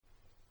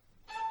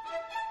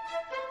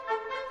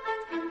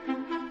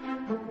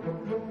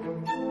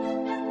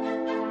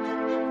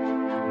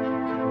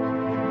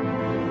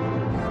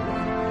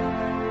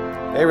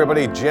Hey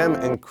everybody, Jim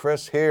and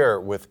Chris here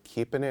with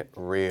Keeping It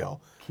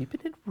Real.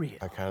 Keeping it real.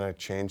 I kind of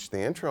changed the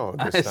intro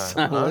this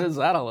time. What is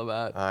that all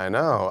about? I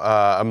know.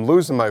 I'm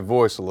losing my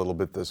voice a little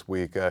bit this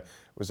week.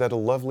 Was at a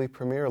lovely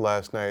premiere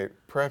last night.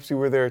 Perhaps you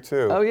were there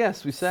too. Oh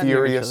yes, we sat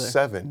near each other. Furious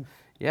 7.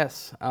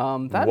 Yes.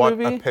 What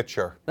movie, a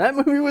picture. That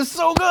movie was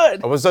so good.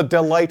 It was a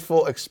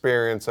delightful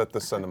experience at the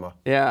cinema.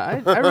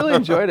 Yeah, I really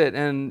enjoyed it,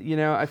 and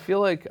I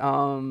feel like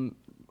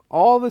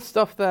all the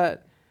stuff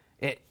that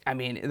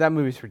that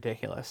movie's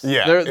ridiculous.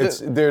 Yeah,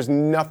 there's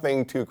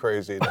nothing too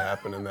crazy to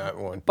happen in that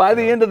one. By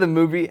the end of the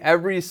movie,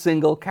 every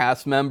single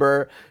cast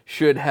member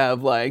should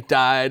have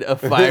died a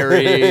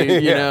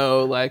fiery,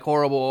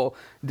 horrible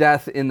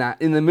death in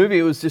that. In the movie,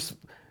 it was just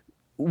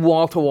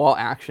wall-to-wall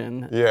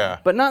action. Yeah.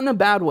 But not in a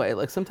bad way.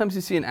 Like sometimes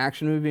you see an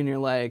action movie and you're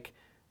like,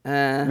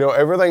 eh. No,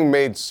 everything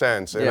made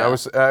sense, and Yeah.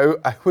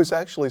 I was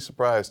actually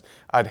surprised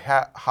at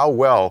how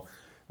well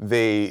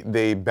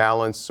they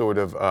balanced sort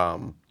of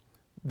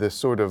this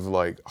sort of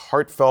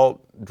heartfelt,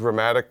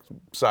 dramatic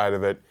side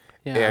of it,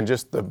 and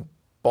just the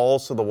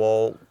balls to the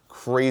wall,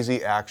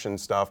 crazy action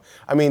stuff.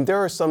 I mean, there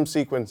are some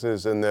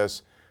sequences in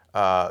this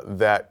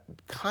that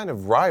kind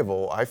of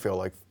rival, I feel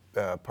like,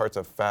 parts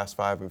of Fast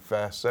 5 and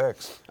Fast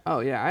 6.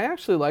 Oh yeah, I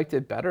actually liked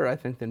it better, I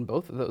think, than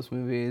both of those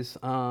movies.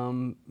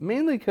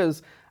 Mainly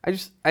because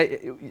it's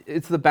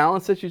the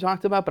balance that you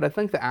talked about, but I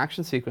think the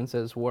action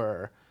sequences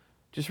were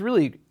just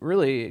really,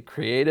 really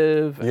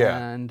creative,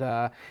 and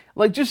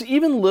just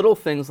even little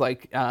things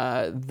like some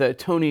of the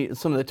Tony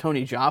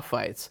Jaa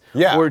fights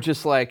were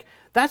just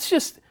that's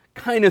just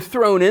kind of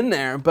thrown in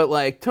there, but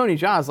Tony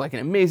Jaa is an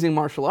amazing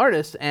martial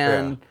artist,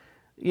 and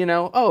here's and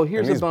a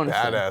bonus. He's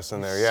badass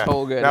in there, yeah.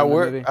 So good. Now in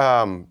the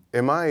movie.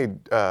 Am I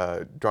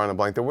drawing a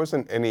blank? There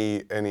wasn't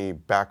any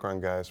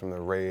background guys from the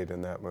Raid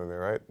in that movie,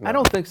 right? No. I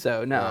don't think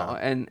so. No,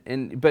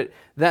 but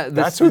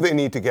that's who they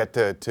need to get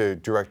to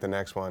direct the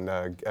next one.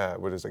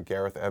 What is it,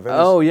 Gareth Evans?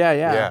 Oh yeah.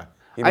 Yeah,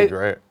 he'd be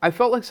great. I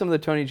felt like some of the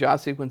Tony Jaa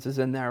sequences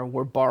in there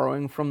were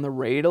borrowing from the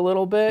Raid a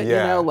little bit.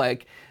 Yeah.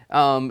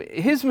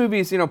 His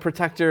movies,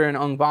 Protector and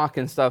Ong Bak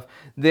and stuff,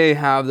 they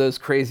have those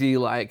crazy,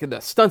 the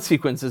stunt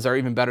sequences are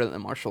even better than the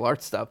martial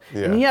arts stuff.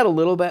 Yeah. And he had a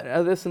little bit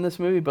of this in this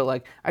movie,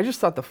 but I just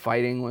thought the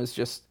fighting was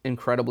just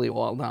incredibly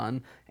well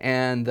done,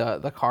 and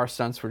the car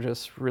stunts were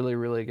just really,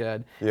 really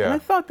good. Yeah. And I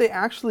thought they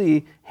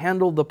actually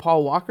handled the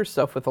Paul Walker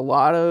stuff with a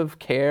lot of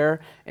care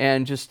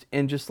and just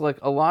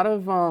a lot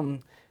of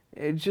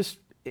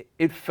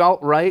it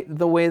felt right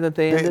the way that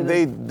they ended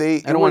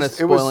it. I don't want to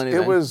spoil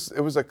anything. It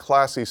was a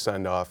classy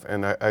send off,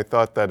 and I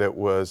thought that it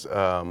was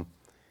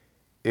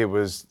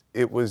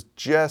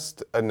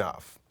just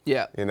enough.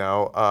 Yeah.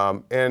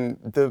 And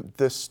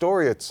the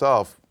story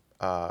itself,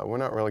 we're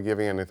not really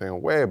giving anything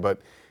away,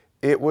 but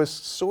it was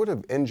sort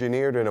of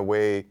engineered in a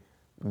way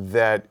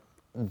that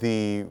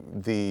the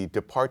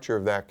departure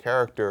of that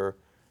character,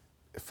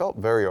 it felt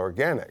very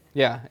organic.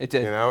 Yeah, it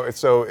did.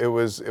 So it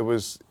was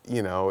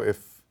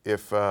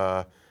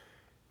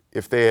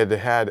if they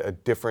had a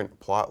different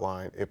plot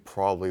line, it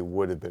probably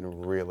would have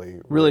been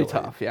really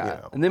tough.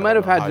 Yeah, and they might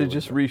have had to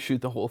just reshoot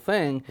the whole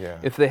thing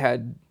if they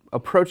had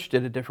approached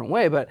it a different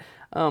way. But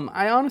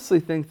I honestly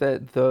think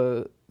that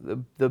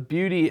the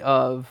beauty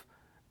of,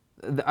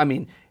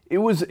 it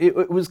was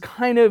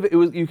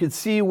you could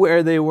see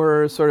where they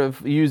were sort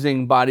of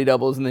using body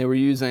doubles and they were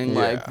using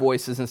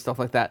voices and stuff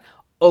like that.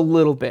 A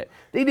little bit.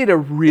 They did a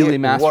really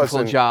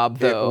masterful job,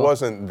 though. It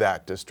wasn't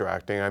that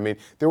distracting. I mean,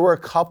 there were a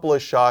couple of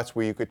shots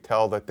where you could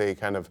tell that they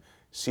kind of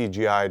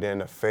CGI'd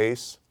in a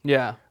face.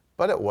 Yeah.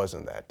 But it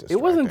wasn't that distracting.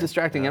 It wasn't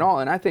distracting at all.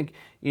 And I think,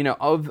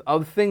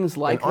 of things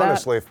like that.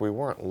 Honestly, if we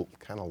weren't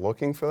kind of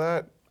looking for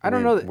that, I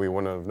don't know that we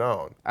wouldn't have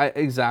known.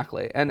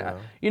 Exactly. And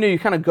you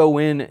kind of go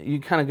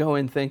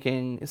in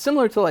thinking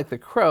similar to The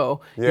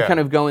Crow. Yeah. You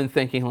kind of go in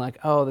thinking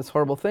oh, this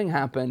horrible thing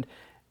happened.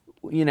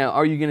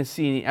 Are you going to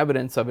see any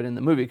evidence of it in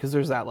the movie? Because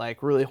there's that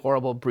really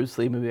horrible Bruce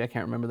Lee movie, I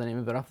can't remember the name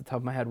of it off the top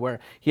of my head, where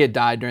he had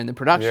died during the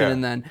production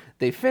and then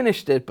they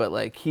finished it,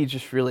 but he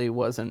just really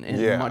wasn't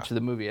in much of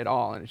the movie at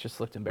all, and it just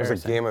looked embarrassing.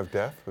 Was it Game of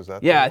Death? Was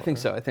that? Yeah, I think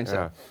so.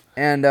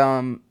 And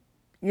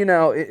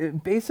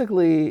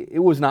basically it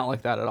was not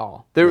like that at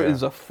all. There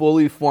is a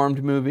fully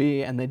formed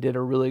movie, and they did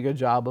a really good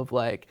job of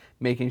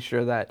making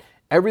sure that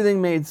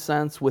everything made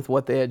sense with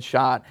what they had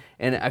shot,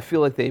 and I feel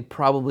like they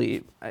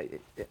probably,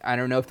 I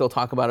don't know if they'll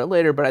talk about it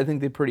later, but I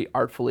think they pretty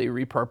artfully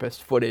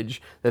repurposed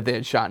footage that they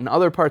had shot in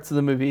other parts of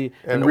the movie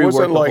and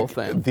reworked the whole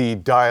thing. The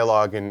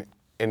dialogue in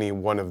any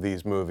one of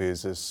these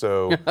movies is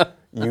so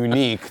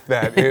unique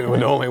that it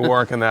would only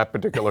work in that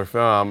particular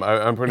film.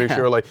 I'm pretty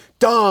sure,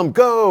 Dom,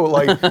 go!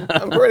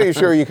 I'm pretty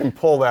sure you can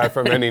pull that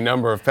from any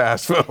number of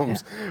past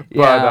films.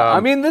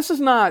 But, this is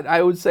not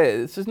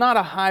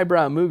a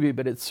highbrow movie,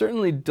 but it's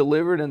certainly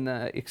delivered in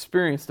the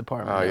experience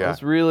department. It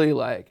was really,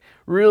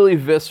 really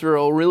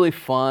visceral, really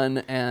fun,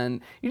 and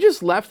you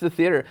just left the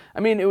theater.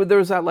 There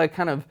was that,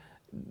 kind of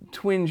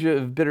twinge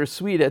of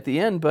bittersweet at the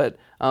end, but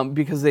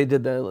because they do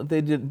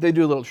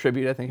a little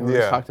tribute, I think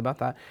everyone's talked about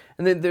that,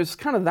 and then there's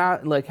kind of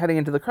that heading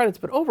into the credits.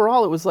 But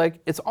overall, it was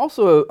it's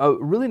also a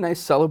really nice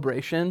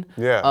celebration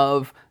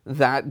of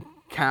that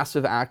cast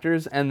of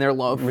actors and their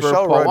love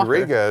Michelle for Paul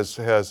Rodriguez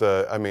has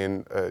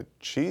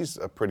she's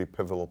a pretty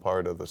pivotal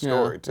part of the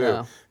story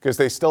too, because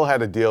they still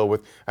had to deal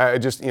with.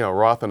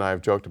 Roth and I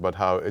have joked about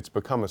how it's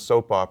become a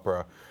soap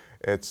opera.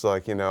 It's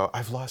like,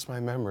 I've lost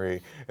my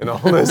memory and all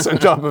this on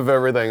top of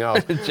everything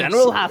else.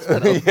 General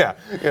Hospital.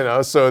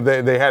 Yeah, so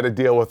they had to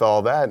deal with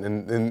all that,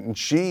 and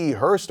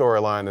her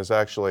storyline is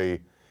actually,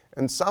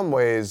 in some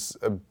ways,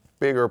 a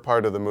bigger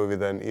part of the movie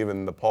than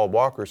even the Paul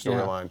Walker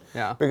storyline.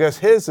 Yeah. Because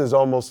his is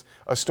almost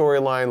a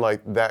storyline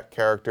like that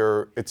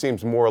character. It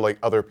seems more like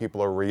other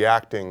people are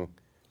reacting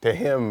to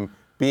him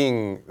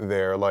being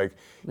there, like,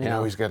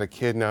 he's got a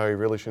kid now, he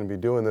really shouldn't be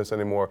doing this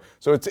anymore.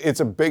 So it's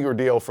a bigger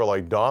deal for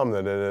like Dom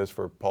than it is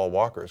for Paul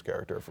Walker's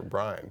character, for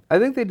Brian. I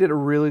think they did a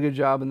really good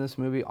job in this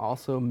movie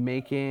also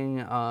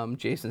making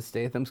Jason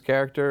Statham's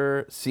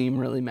character seem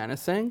really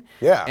menacing.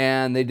 Yeah.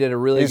 And they did a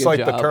really He's good job.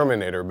 He's like the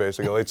Terminator,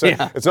 basically.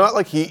 It's not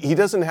like he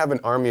doesn't have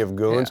an army of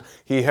goons.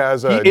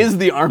 Yeah. He is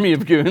the army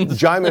of goons.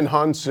 Jaimin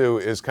Hansu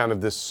is kind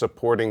of this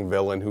supporting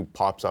villain who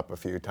pops up a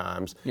few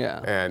times.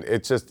 Yeah. And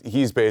it's just,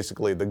 he's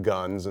basically the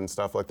guns and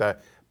stuff like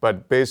that.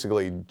 But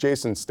basically,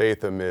 Jason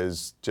Statham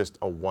is just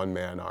a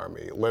one-man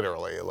army,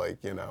 literally,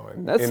 and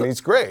he's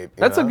great.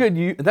 That's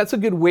a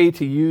good way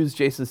to use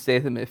Jason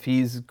Statham if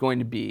he's going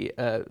to be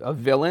a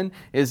villain.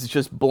 Is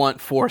just blunt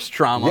force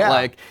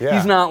trauma.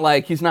 He's not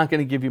going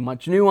to give you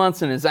much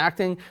nuance in his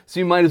acting.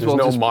 So you might as well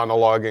There's no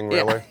monologuing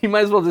really. Yeah, you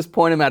might as well just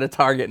point him at a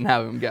target and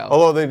have him go.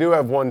 Although they do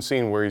have one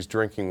scene where he's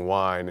drinking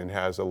wine and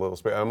has a little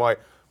space. I'm like,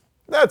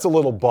 that's a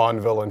little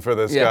Bond villain for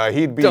this guy.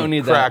 He'd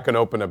be cracking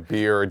open a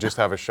beer or just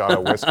have a shot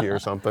of whiskey or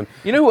something.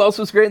 You know who else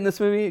was great in this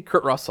movie?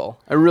 Kurt Russell.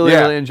 I really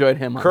enjoyed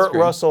him on screen. Kurt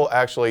Russell,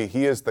 actually,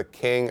 he is the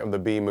king of the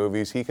B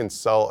movies. He can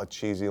sell a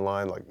cheesy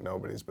line like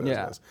nobody's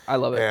business. Yeah, I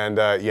love it. And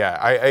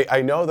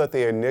I know that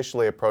they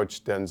initially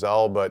approached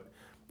Denzel, but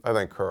I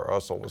think Kurt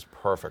Russell was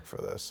perfect for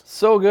this.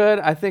 So good.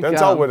 I think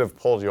Denzel would have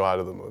pulled you out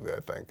of the movie,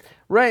 I think.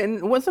 Right,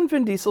 and wasn't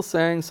Vin Diesel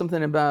saying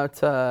something about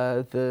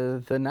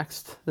the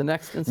next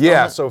installment?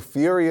 Yeah, so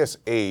Furious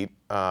 8,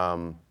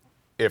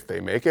 if they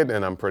make it,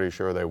 and I'm pretty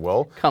sure they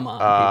will. Come on,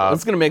 people.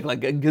 It's going to make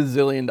like $1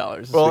 gazillion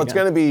this Well, weekend. It's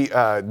going to be,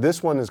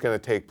 this one is going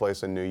to take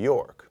place in New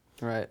York.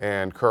 Right.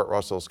 And Kurt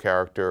Russell's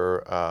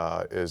character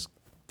is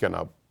going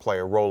to play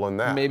a role in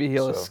that. Maybe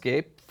he'll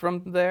escape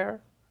from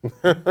there?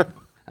 I don't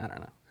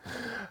know.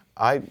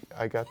 I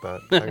got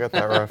that. I got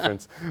that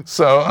reference.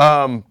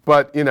 So,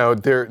 but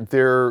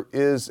there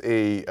is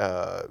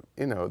there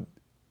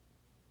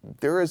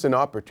is an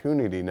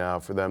opportunity now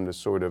for them to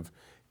sort of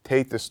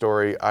take the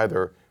story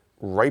either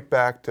right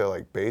back to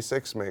like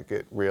basics, make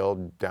it real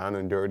down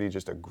and dirty,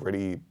 just a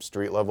gritty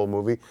street level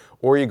movie,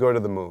 or you go to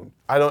the moon.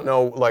 I don't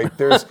know. Like,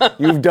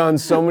 you've done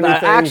so many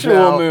things actual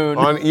now moon.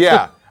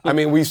 I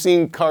mean, we've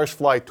seen cars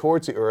fly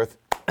towards the Earth.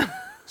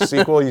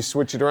 Sequel, you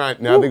switch it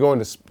around. Now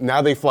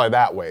now they fly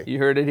that way. You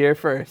heard it here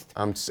first.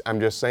 I'm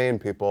just saying,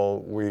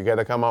 people, we got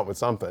to come up with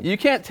something. You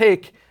can't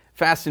take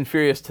Fast and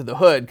Furious to the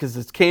hood because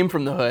it came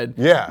from the hood.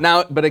 Yeah.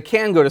 Now, but it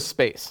can go to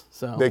space.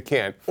 So they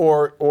can't,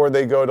 or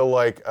they go to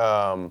like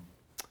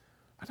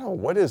I don't know,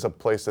 what is a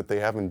place that they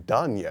haven't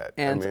done yet?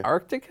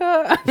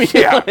 Antarctica? They've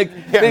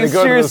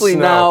seriously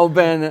now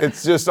been...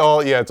 It's just all,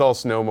 it's all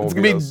snowmobiles. It's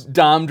going to be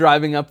Dom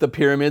driving up the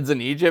pyramids in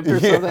Egypt or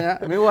something.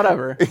 I mean,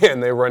 whatever. Yeah,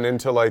 and they run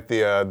into like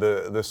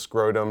the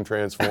scrotum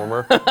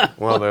transformer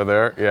while they're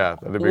there. Yeah,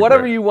 that'd be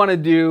whatever great. you want to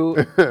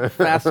do,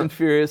 Fast and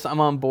Furious, I'm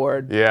on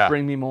board. Yeah.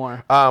 Bring me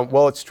more.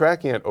 Well, it's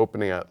tracking at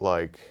opening at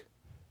like...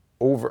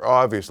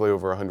 obviously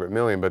over 100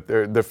 million, but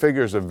the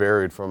figures have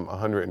varied from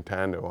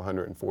 110 to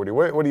 140.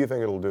 What do you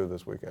think it'll do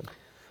this weekend?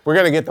 We're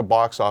going to get the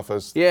box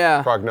office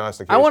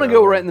prognostication. I want to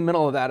go right in the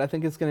middle of that. I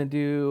think it's going to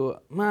do,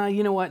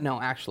 you know what? No,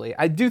 actually.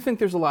 I do think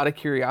there's a lot of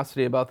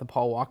curiosity about the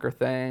Paul Walker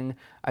thing.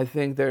 I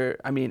think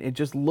it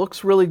just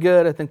looks really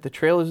good. I think the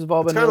trailers have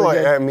all been really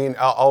good. I mean,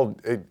 I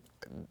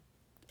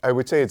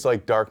would say it's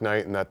like Dark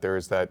Knight in that there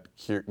is that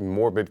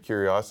morbid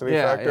curiosity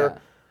factor. Yeah.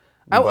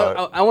 I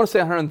want to say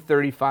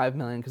 135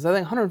 million because I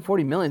think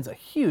 140 million is a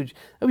huge.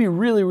 That'd be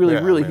really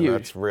huge.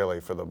 That's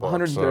really for the book.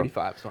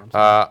 135. So, is what I'm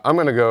saying. I'm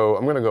gonna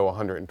go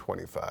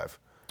 125.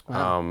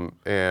 Wow.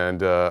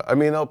 I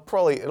mean,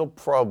 it'll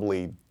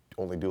probably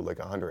only do like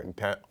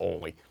 110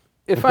 only.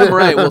 If I'm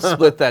right, we'll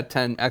split that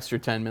extra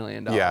 $10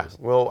 million. Yeah.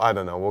 Well, I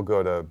don't know. We'll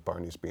go to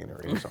Barney's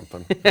Beanery or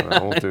something.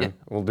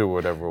 We'll do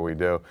whatever we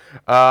do.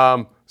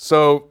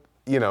 So.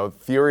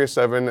 Furious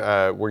 7,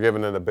 we're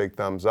giving it a big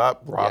thumbs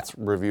up. Roth's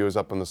review is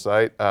up on the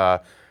site.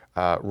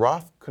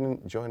 Roth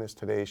couldn't join us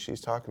today. She's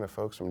talking to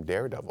folks from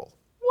Daredevil.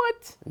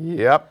 What?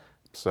 Yep.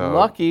 So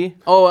lucky.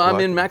 Oh,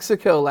 I'm in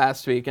Mexico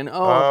last week, and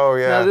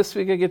now this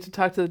week I get to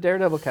talk to the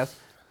Daredevil cast.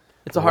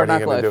 It's a hard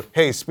knock life.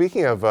 Hey,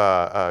 speaking of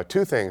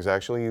two things,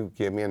 actually, you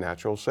gave me a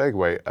natural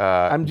segue.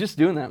 I'm just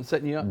doing that. I'm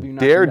setting you up.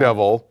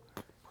 Daredevil.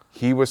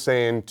 He was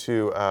saying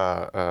to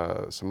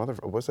some other,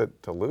 was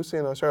it to Lucy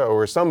in Australia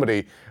or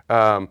somebody,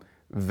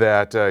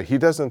 that he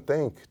doesn't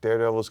think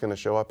Daredevil is going to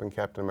show up in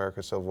Captain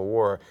America: Civil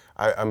War.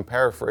 I'm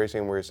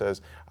paraphrasing where he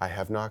says, "I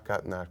have not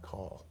gotten that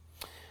call."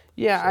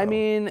 Yeah, So. I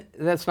mean,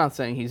 that's not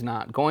saying he's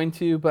not going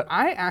to, but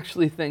I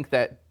actually think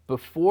that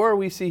before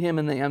we see him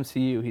in the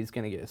MCU, he's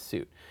going to get a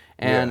suit.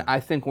 And I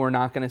think we're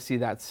not going to see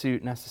that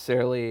suit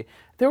necessarily.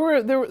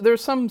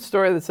 There's some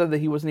story that said that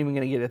he wasn't even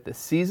going to get it this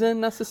season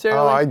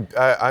necessarily.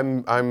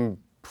 Oh, I'm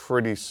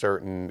pretty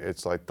certain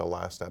it's like the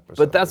last episode.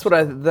 But that's what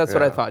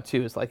I thought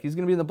too. Is like he's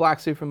going to be in the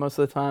black suit for most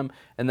of the time,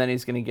 and then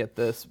he's going to get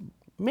this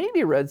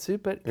maybe red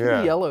suit, but it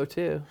could be yellow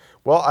too.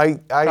 Well, I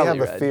have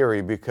a red.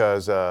 theory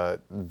because some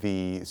of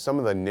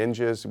the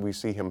ninjas we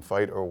see him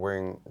fight are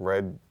wearing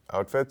red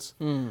outfits.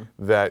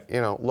 That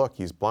look,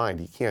 he's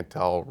blind. He can't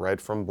tell red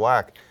from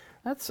black.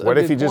 What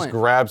if he just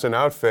grabs an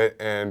outfit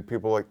and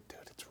people are like, dude,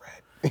 it's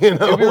red? It'd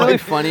be really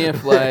funny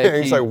if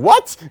he's like,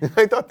 what?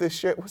 I thought this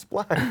shit was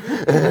black.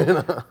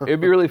 It'd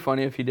be really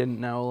funny if he didn't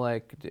know,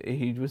 like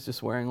he was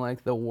just wearing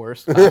like the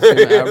worst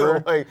costume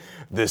ever. Like,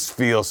 this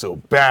feels so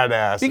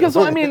badass. Because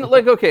I mean,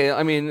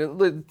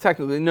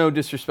 technically, no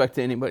disrespect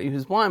to anybody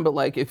who's blind, but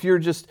like if you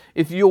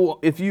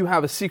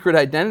have a secret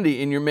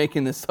identity and you're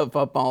making this stuff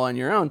up all on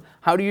your own,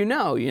 how do you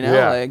know?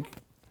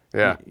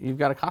 Yeah. You've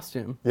got a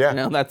costume.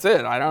 Yeah. That's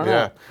it. I don't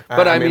know.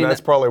 But I mean,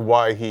 that's probably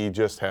why he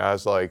just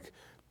has like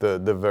the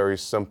very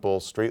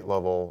simple street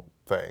level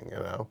thing,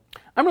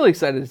 I'm really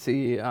excited to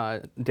see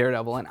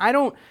Daredevil, and I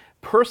don't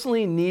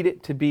personally need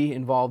it to be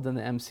involved in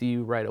the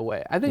MCU right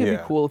away. I think it'd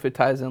be cool if it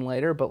ties in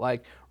later, but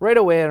like right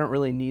away, I don't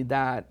really need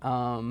that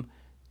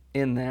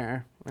in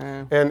there.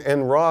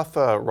 And Roth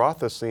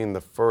has seen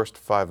the first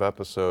 5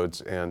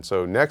 episodes, and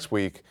so next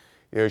week,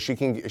 she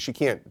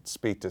can't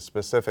speak to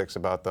specifics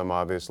about them,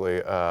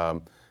 obviously,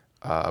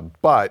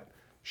 but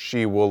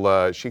she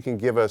can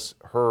give us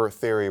her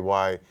theory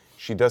why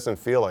she doesn't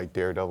feel like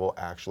Daredevil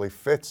actually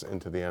fits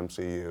into the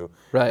MCU.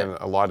 Right. And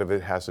a lot of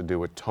it has to do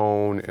with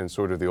tone and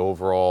sort of the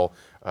overall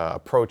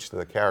approach to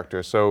the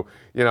character. So,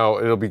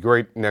 it'll be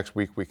great next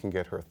week. We can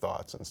get her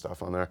thoughts and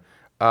stuff on there.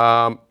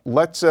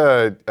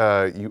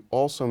 You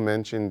also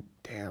mentioned,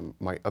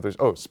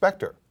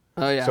 Spectre.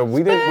 Oh, yeah. So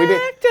we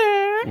didn't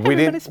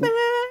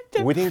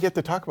get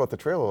to talk about the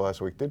trailer last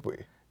week, did we?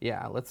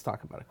 Yeah, let's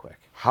talk about it quick.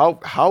 How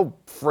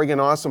friggin'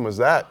 awesome was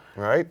that,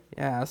 right?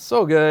 Yeah,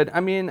 so good. I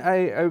mean,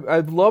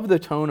 I love the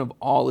tone of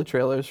all the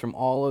trailers from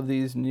all of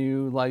these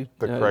new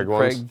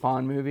Craig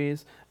Bond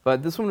movies,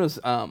 but this one was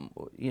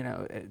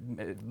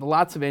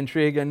lots of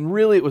intrigue, and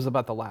really it was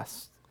about the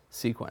last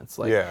sequence.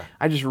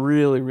 I just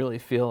really, really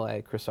feel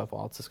like Christoph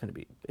Waltz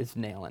is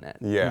nailing it.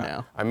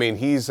 Yeah. I mean,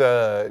 he's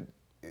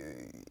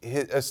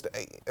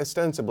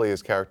ostensibly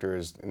his character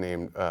is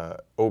named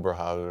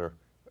Oberhauser.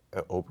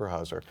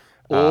 Oberhauser.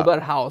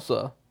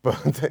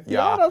 But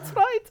yeah, that's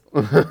right.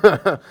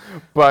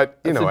 But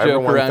that's a everyone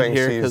joke around thinks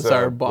here he's because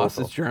our boss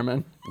is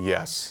German.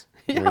 Yes.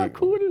 Yeah,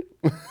 cool.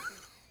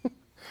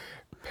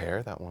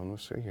 Pear, that one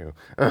was for you.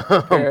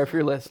 Pear, if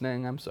you're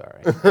listening, I'm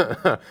sorry.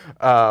 But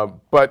I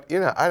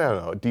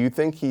don't know. Do you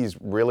think he's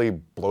really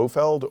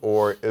Blofeld,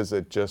 or is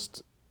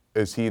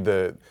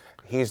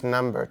he's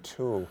number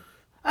 2?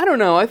 I don't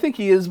know. I think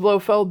he is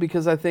Blofeld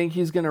because I think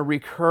he's going to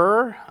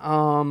recur,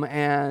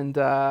 and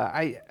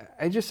I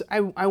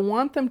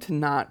want them to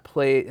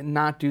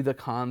not do the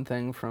Khan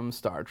thing from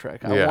Star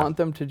Trek. I want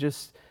them to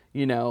just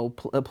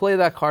play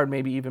that card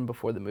maybe even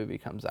before the movie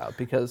comes out,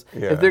 because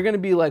if they're going to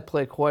be like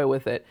play coy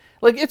with it,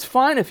 like it's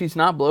fine if he's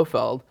not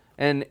Blofeld.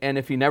 And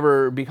if he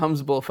never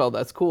becomes Blofeld,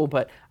 that's cool.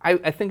 But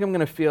I think I'm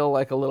going to feel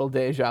like a little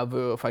deja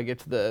vu if I get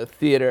to the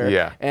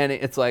theater and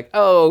it's like,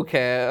 oh,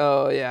 okay,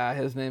 oh, yeah,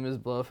 his name is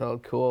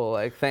Blofeld, cool.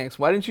 Like, thanks.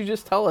 Why didn't you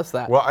just tell us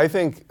that? Well, I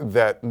think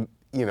that,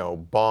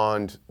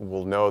 Bond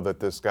will know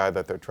that this guy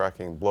that they're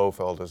tracking,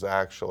 Blofeld, is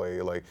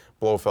actually,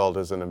 Blofeld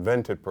is an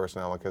invented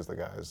personality because the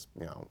guy is,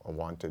 a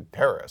wanted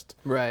terrorist.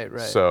 Right.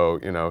 So,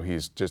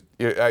 he's just,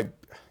 I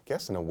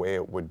guess in a way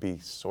it would be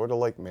sort of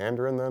like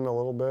Mandarin then a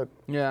little bit.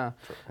 Yeah.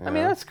 I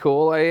mean, that's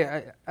cool.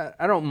 I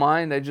don't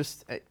mind. I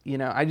just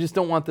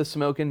don't want the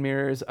smoke and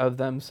mirrors of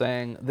them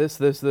saying this.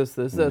 No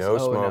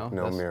smoke,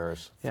 no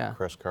mirrors. Yeah.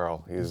 Chris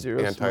Carl. He's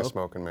Zero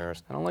anti-smoke and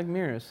mirrors. I don't like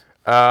mirrors.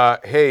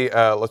 Hey,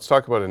 let's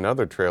talk about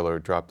another trailer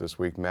dropped this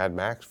week, Mad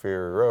Max: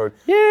 Fury Road.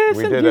 Yes,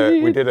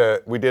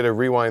 we did a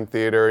rewind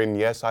theater, and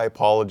yes, I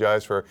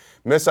apologize for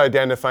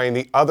misidentifying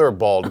the other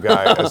bald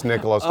guy as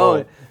Nicholas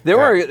Hoult. There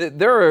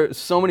were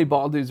so many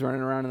bald dudes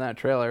running around in that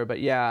trailer, but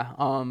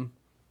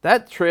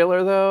that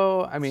trailer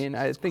though, I mean,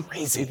 I think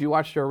if you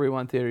watched our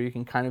rewind theater, you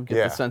can kind of get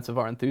the sense of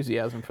our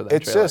enthusuasm for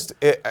that trailer.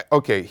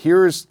 Okay.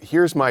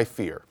 Here's my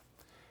fear,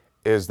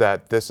 is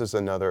that this is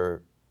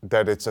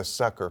that it's a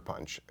sucker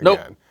punch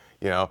again.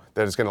 Nope.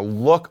 That it's going to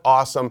look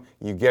awesome.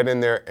 You get in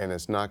there, and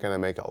it's not going to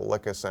make a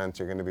lick of sense.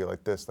 You're going to be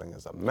like, this thing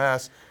is a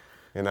mess.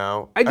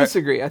 I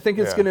disagree. I think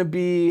it's going to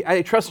be.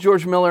 I trust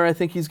George Miller. I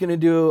think he's going to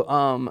do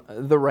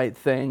the right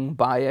thing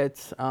by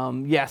it.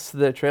 Yes,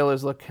 the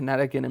trailers look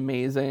kinetic and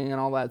amazing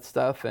and all that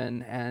stuff,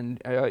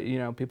 and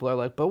people are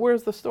like, but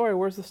where's the story?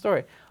 Where's the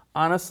story?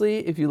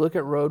 Honestly, if you look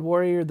at Road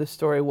Warrior, the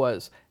story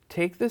was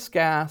take this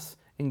gas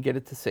and get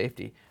it to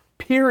safety.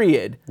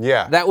 Period.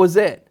 Yeah. That was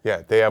it.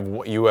 Yeah.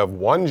 You have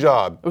one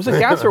job. Was it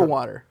gas or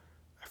water?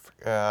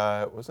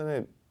 Wasn't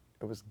it?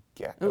 It was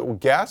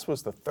gas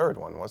was the third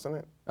one, wasn't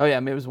it? Oh yeah,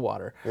 maybe it was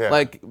water. Yeah.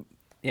 Like,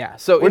 yeah.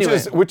 So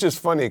which is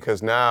funny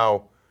because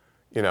now,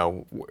 you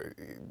know,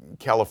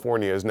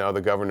 California is now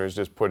the governor's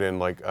just put in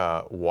like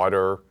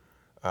water.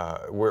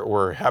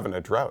 We're having a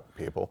drought,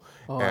 people,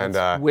 and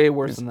it's way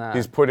worse than that.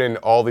 He's put in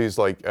all these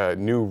like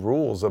new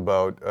rules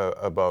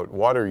about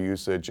water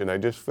usage, and I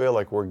just feel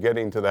like we're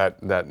getting to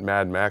that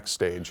Mad Max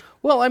stage.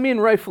 Well, I mean,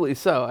 rightfully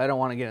so. I don't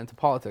want to get into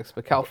politics,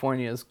 but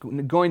California is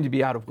going to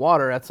be out of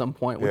water at some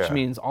point, which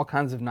means all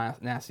kinds of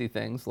nasty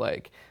things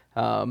like.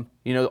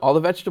 You know, all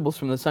the vegetables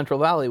from the Central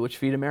Valley, which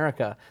feed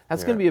America.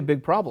 That's going to be a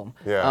big problem.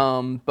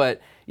 Yeah.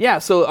 But yeah,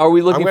 so are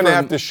we looking? I'm going to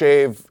have to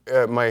shave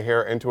my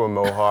hair into a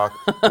mohawk.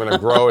 I'm going to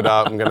grow it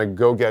up. I'm going to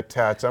go get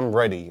tats. I'm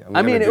ready.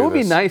 I mean, it would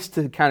be nice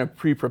to kind of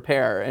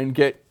pre-prepare and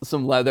get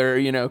some leather,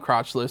 you know,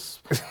 crotchless.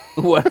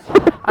 What?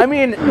 I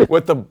mean,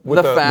 with the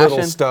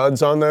little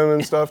studs on them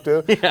and stuff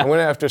too. I'm going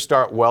to have to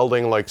start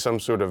welding like some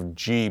sort of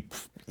Jeep,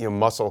 you know,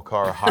 muscle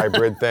car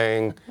hybrid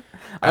thing.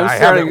 I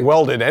haven't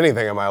welded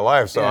anything in my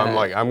life, so I'm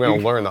going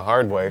to learn the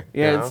hard way.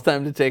 Yeah, it's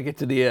time to take it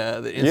to the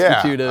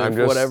Institute of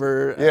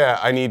whatever. Yeah,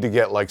 I need to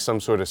get like some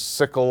sort of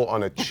sickle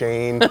on a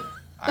chain.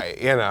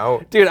 You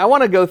know. Dude, I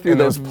want to go through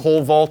those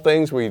pole vault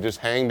things where you just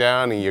hang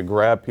down and you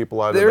grab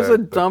people out of There's a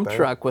dump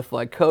truck with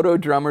like Kodo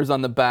drummers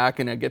on the back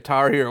and a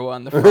Guitar Hero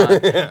on the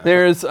front.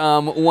 There's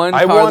one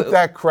car I want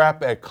that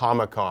crap at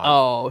Comic-Con.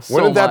 Oh, so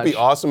Wouldn't that much. be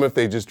awesome if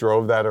they just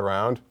drove that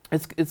around?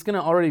 It's going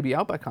to already be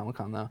out by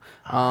Comic-Con, though.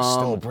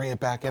 Still bring it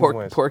back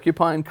anyways.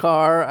 Porcupine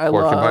car.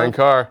 Porcupine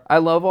car. I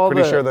love all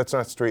Pretty sure that's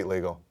not street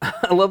legal.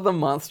 I love the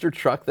monster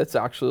truck that's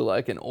actually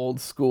like an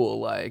old school,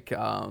 like,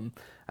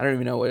 I don't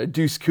even know what, a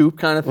Deuce Coupe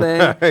kind of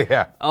thing.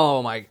 Yeah.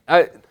 Oh, my.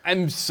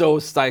 I'm so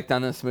psyched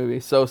on this movie.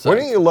 So psyched.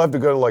 Wouldn't you love to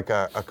go to like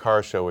a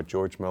car show with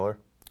George Miller?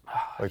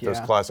 Like those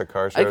classic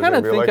car shows. I kind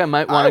of think like, I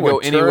might want to go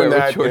anywhere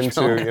with George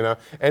Miller. You know,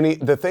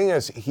 and the thing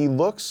is, he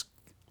looks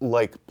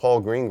like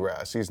Paul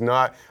Greengrass. He's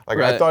not like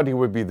I thought he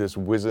would be this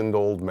wizened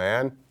old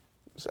man.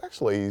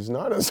 He's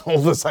not as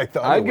old as I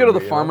thought. I'd go to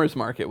the farmer's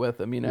market with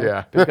him, you know.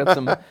 Yeah.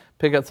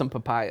 pick up some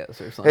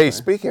papayas or something. Hey,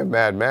 speaking of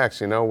Mad Max,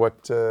 you know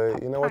what's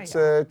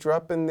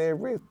dropping there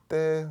with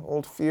the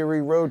old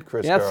Fury Road,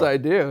 Chris? Yes, Carl? I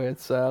do.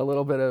 It's a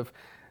little bit of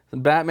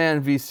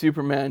Batman v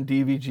Superman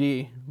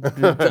DVG.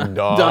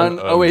 Dawn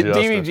oh wait,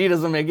 Justice. DVG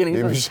doesn't make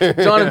any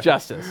sense. Dawn of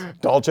Justice.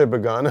 Dolce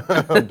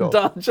Bagana.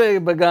 Dolce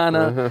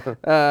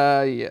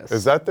Bagana. Yes.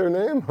 Is that their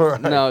name?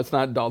 No, it's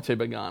not Dolce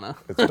Bagana.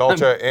 It's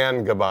Dolce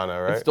and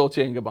Gabbana, right? It's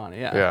Dolce and Gabbana.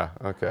 Yeah. Yeah.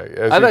 Okay.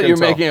 I thought you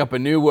were making up a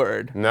new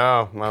word.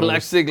 No.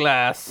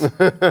 Plexiglass.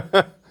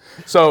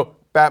 So,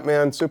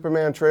 Batman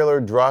Superman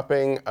trailer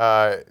dropping.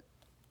 I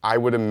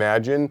would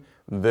imagine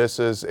this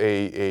is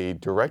a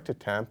direct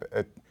attempt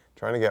at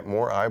trying to get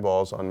more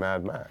eyeballs on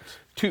Mad Max.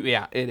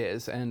 Yeah, it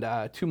is, and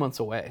 2 months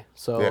away.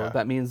 So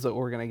that means that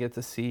we're going to get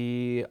to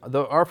see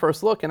our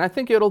first look, and I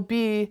think it'll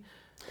be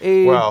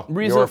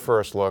your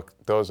first look,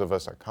 those of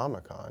us at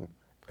Comic-Con,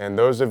 and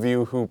those of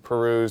you who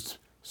perused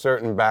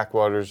certain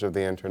backwaters of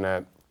the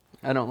internet.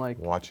 I don't like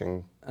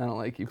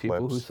you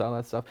people who saw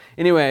that stuff.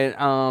 Anyway,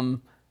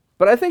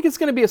 but I think it's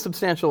going to be a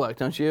substantial look,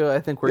 don't you? I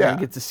think we're going to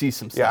get to see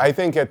some stuff. Yeah, I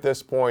think at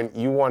this point,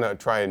 you want to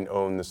try and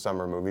own the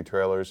summer movie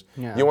trailers.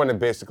 Yeah. You want to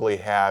basically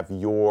have the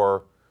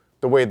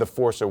way The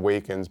Force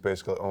Awakens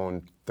basically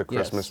owned the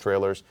Christmas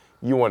trailers,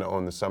 you want to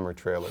own the summer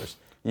trailers.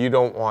 You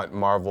don't want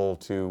Marvel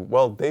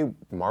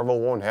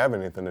Marvel won't have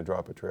anything to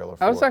drop a trailer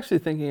for. I was actually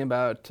thinking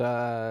about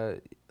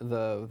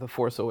the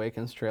Force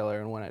Awakens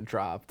trailer and when it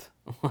dropped.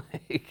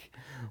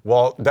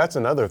 Well, that's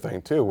another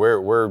thing too.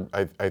 Where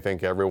I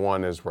think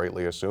everyone is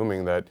rightly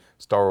assuming that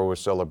Star Wars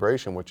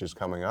Celebration, which is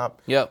coming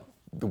up. Yep.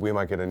 We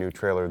might get a new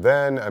trailer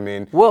then. I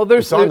mean,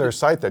 it's on their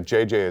site that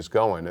JJ is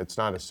going. It's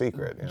not a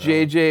secret. You know?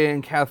 JJ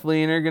and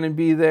Kathleen are going to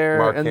be there.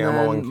 Mark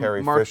Hamill and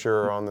Carrie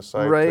Fisher are on the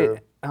site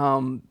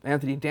too.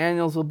 Anthony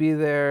Daniels will be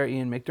there.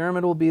 Ian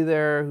McDermott will be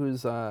there,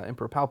 who's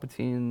Emperor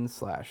Palpatine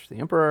 / the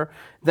Emperor.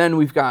 Then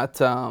we've got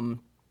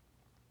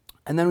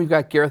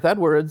Gareth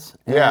Edwards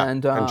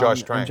and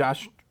Josh Trank.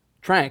 Josh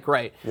Trank,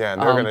 right? Yeah,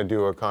 and they're going to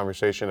do a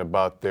conversation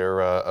about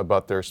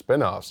their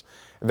spin-offs.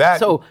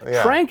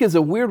 Trank is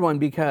a weird one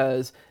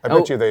because I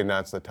bet you they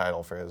announced the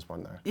title for his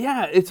one there.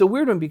 Yeah, it's a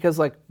weird one because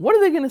what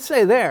are they going to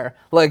say there?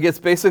 Like it's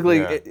basically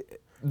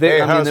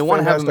they want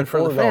to have them in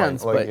front of the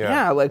fans, but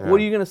what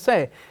are you going to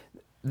say?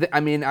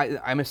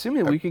 I'm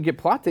assuming we could get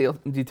plot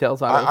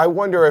details out of it. I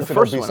wonder if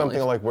it'll be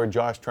something like where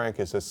Josh Trank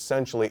is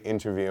essentially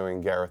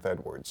interviewing Gareth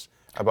Edwards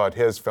about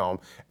his film,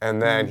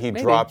 and then he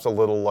drops a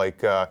little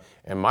like,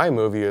 and my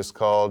movie is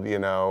called,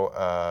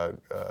 The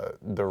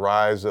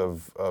Rise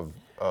of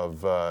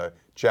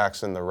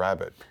Jackson the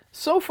Rabbit.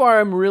 So far,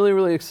 I'm really,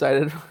 really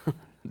excited.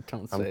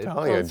 I'm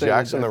telling you,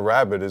 Jackson the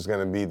Rabbit is going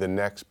to be the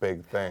next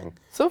big thing.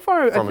 So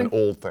far, from I think an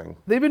old thing.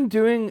 they've been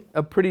doing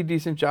a pretty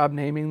decent job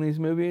naming these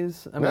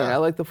movies. I mean, I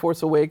like The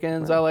Force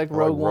Awakens. I like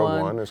Rogue One.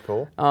 Rogue One is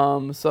cool.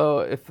 So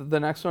if the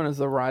next one is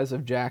The Rise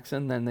of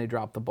Jackson, then they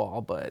drop the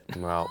ball. But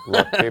well,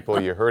 look,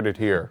 people, you heard it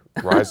here.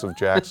 Rise of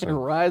Jackson.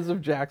 Rise of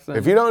Jackson.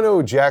 If you don't know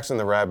who Jackson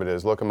the Rabbit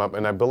is, look him up.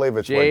 And I believe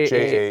it's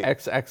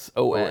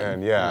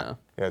J-A-X-X-O-N. Yeah.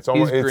 Yeah, it's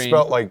almost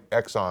spelled like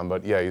Exxon,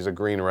 but yeah, he's a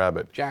green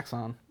rabbit.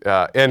 Jackson.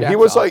 And he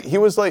was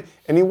like,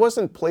 and he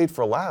wasn't played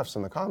for laughs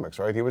in the comics,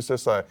 right? He was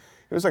just like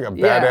a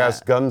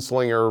badass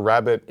gunslinger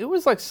rabbit. It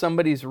was like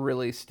somebody's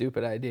really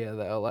stupid idea,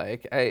 though.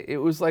 Like, it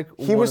was like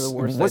one of the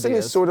worst wasn't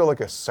ideas. he sort of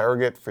like a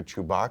surrogate for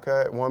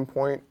Chewbacca at one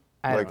point?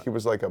 Like he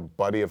was like a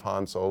buddy of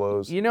Han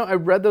Solo's. You know, I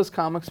read those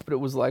comics, but it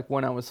was like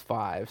when I was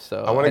 5.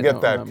 So I want to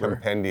get that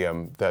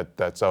compendium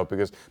that's out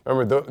because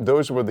remember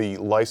those were the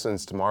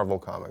licensed Marvel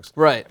comics,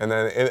 right? And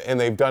then and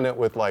they've done it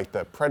with like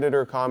the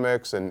Predator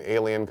comics and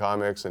Alien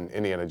comics and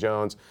Indiana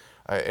Jones,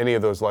 any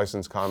of those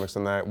licensed comics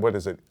and that. What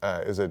is it?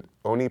 Is it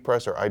Oni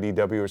Press or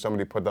IDW or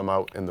somebody put them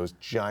out in those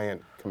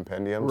giant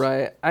compendiums?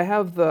 Right. I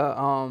have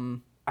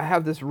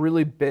this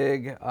really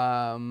big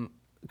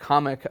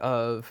comic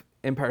of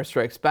Empire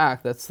Strikes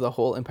Back. That's the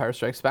whole Empire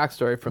Strikes Back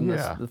story from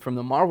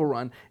the Marvel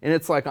run, and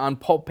it's like on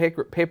pulp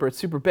paper. It's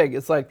super big.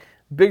 It's like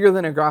bigger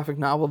than a graphic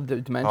novel. The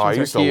dimensions are huge.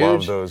 I used to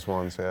love those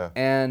ones. Yeah.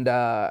 And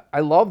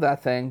I love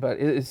that thing, but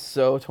it is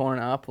so torn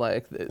up.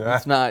 Like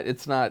it's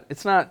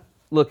not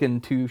looking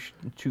too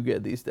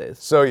good these days.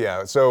 So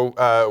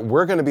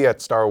we're going to be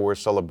at Star Wars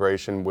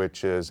Celebration,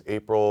 which is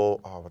April.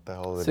 Oh, what the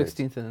hell is it?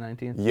 16th and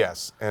the 19th.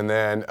 Yes, and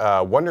then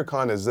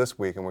WonderCon is this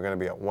week, and we're going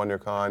to be at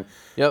WonderCon.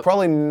 Yep.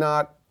 Probably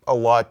not a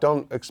lot.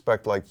 Don't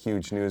expect like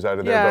huge news out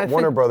of there, but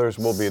Warner Brothers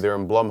will be there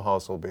and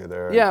Blumhouse will be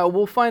there. Yeah,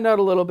 we'll find out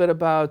a little bit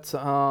about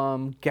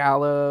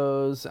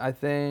Gallows, I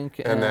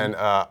think. And then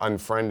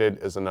Unfriended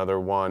is another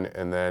one,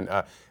 and then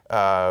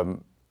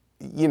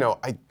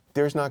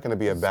there's not going to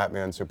be a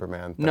Batman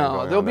Superman thing.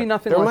 No, there'll be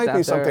nothing. There might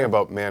be something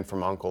about Man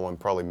from U.N.C.L.E. and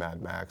probably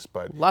Mad Max,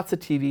 but lots of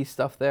TV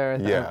stuff there.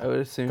 I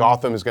would assume.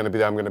 Gotham is going to be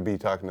there. I'm going to be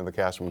talking to the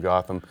cast from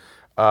Gotham.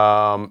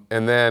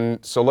 And then,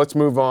 so let's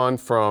move on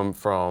from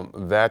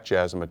that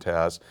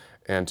jazzmatazz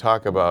and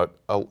talk about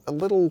a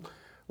little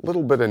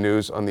bit of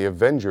news on the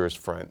Avengers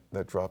front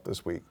that dropped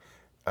this week.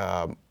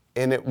 And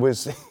it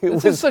was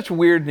such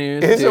weird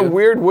news. It's a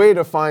weird way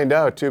to find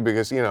out too,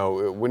 because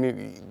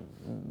when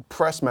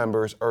press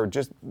members are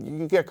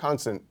you get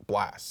constant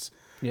blasts.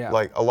 Yeah.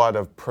 Like a lot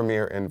of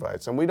premiere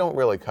invites, and we don't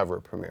really cover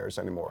premieres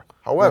anymore.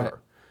 However,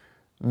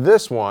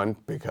 this one,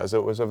 because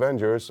it was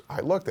Avengers,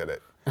 I looked at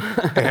it.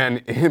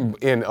 And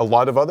in a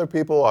lot of other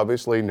people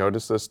obviously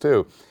noticed this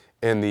too.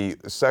 In the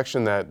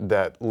section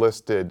that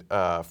listed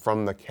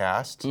from the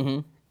cast,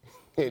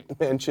 it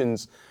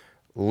mentions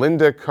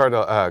Linda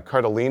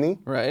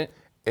Cardellini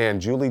and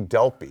Julie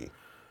Delpy.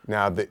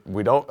 Now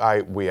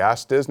we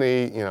asked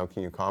Disney,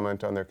 can you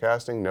comment on their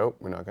casting? Nope,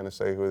 we're not going to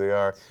say who they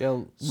are.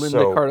 Yeah, Linda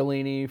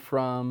Cardellini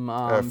from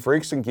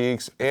Freaks and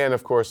Geeks, and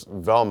of course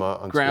Velma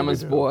on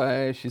Grandma's Scooby-Doo.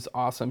 Boy. She's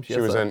awesome. She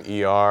was in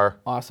ER.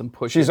 Awesome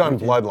push. She's on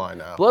Bloodline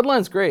now.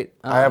 Bloodline's great.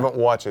 I haven't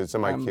watched it. It's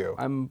in my queue.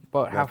 I'm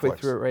about halfway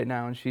through it right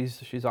now, and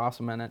she's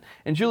awesome in it.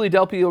 And Julie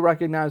Delpy, you'll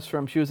recognize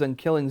she was in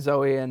Killing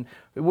Zoe, and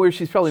where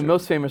she's probably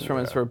most famous from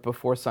is for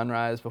Before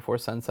Sunrise, Before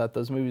Sunset,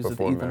 those movies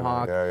with Ethan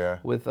Hawke,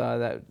 with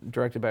that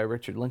directed by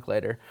Richard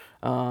Linklater.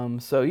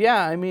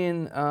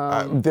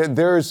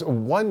 There's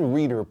one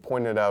reader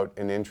pointed out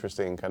an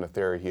interesting kind of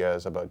theory he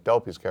has about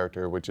Delpy's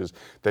character, which is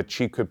that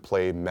she could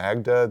play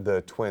Magda,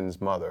 the twins'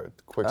 mother,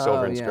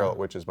 Quicksilver and Scarlet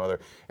Witch's mother,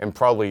 and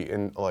probably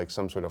in like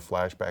some sort of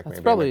flashback,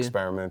 maybe an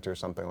experiment or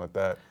something like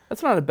that.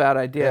 That's not a bad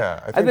idea.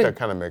 Yeah, I think that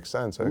kind of makes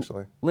sense,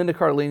 actually. Linda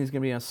Cardellini's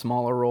going to be in a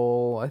smaller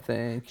role, I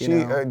think.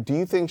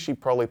 Do you think she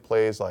probably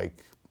plays like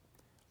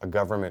a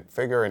government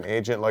figure, an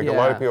agent? Like a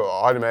lot of people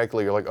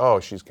automatically are like,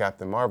 oh, she's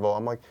Captain Marvel.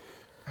 I'm like,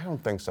 I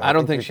don't think so. I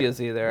don't think she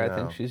is either. No. I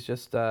think she's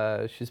just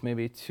she's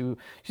maybe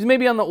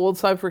on the old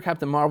side for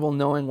Captain Marvel,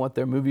 knowing what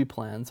their movie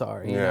plans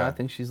are. You know, I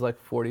think she's like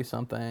 40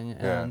 something,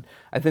 and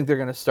I think they're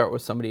gonna start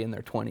with somebody in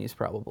their 20s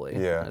probably.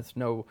 Yeah, it's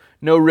no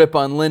rip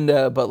on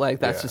Linda, but like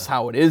that's just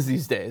how it is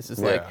these days.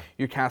 It's like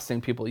you're casting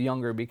people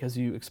younger because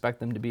you expect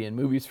them to be in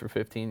movies for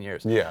 15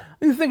 years. Yeah,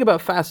 you think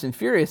about Fast and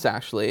Furious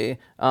actually.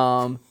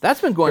 That's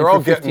been going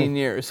for 15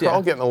 years. They're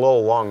all getting a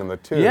little long in the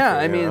tooth. Yeah,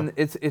 I mean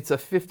it's a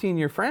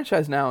 15-year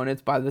franchise now, and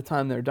it's by the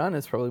time they're done,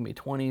 it's probably gonna be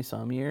 20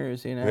 some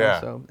years,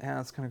 So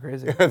it's kind of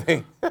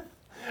crazy.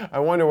 I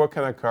wonder what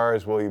kind of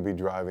cars will you be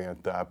driving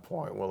at that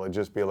point? Will it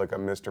just be like a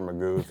Mr.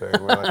 Magoo thing?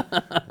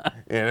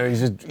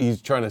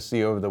 He's trying to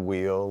see over the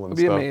wheel and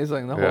stuff. It'd be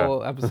amazing. The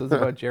whole episode's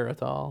about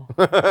Geritol.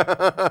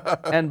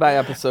 And by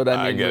episode, I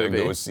mean I gotta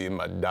go see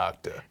my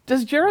doctor.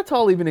 Does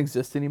Geritol even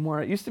exist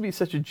anymore? It used to be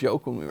such a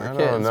joke when we were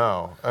kids. I don't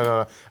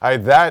know.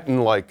 That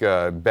and like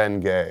Ben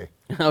Gay.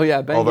 Oh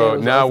yeah, Ben Gay. Although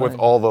now with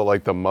all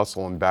the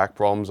muscle and back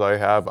problems I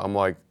have, I'm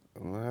like,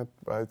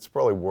 it's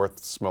probably worth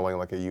smelling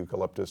like a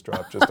eucalyptus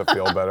drop just to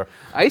feel better.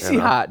 Icy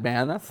hot,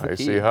 man. That's the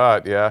key. Icy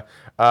hot, yeah.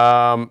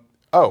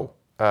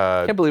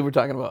 I can't believe we're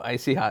talking about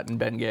Icy Hot and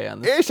Ben Gay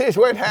on this. This is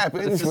what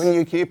happens when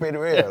you keep it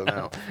real.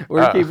 No.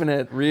 We're keeping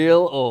it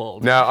real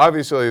old. Now,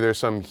 obviously, there's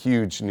some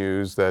huge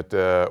news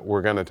that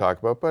we're going to talk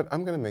about, but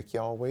I'm going to make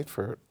y'all wait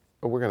for it.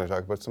 We're going to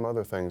talk about some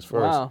other things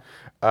first.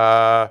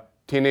 Wow.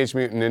 Teenage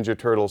Mutant Ninja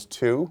Turtles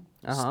 2,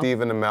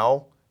 Stephen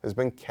Amell has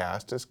been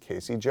cast as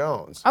Casey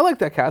Jones. I like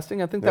that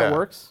casting. I think that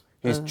works.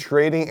 He's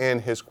trading in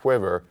his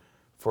quiver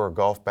for a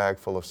golf bag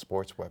full of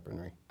sports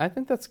weaponry. I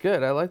think that's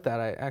good. I like that.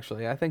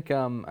 I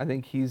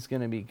think he's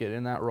going to be good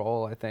in that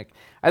role. I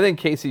think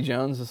Casey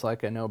Jones is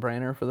like a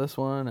no-brainer for this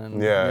one,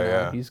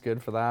 and he's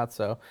good for that.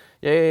 So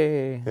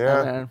yay!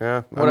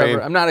 Yeah.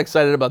 Whatever. I'm not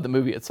excited about the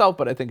movie itself,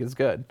 but I think it's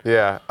good.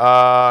 Yeah.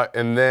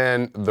 And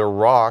then The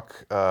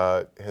Rock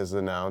has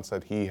announced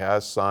that he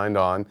has signed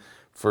on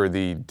for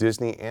the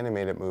Disney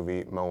animated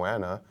movie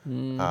Moana,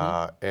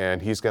 and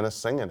he's going to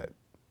sing in it.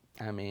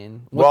 I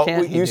mean, what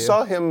can't he do? You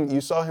saw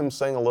him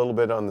sing a little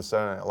bit on the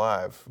Saturday Night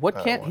Live.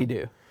 What can't he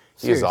do?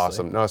 Seriously. He's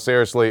awesome. No,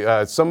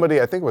 seriously.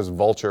 Somebody, I think it was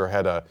Vulture,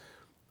 had an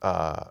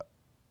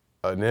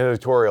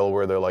editorial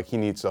where they're like, he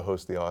needs to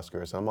host the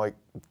Oscars. I'm like,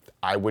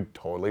 I would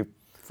totally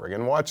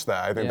friggin' watch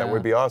that. I think that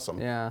would be awesome.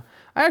 Yeah,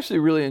 I actually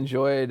really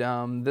enjoyed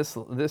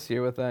this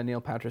year with Neil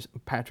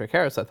Patrick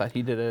Harris. I thought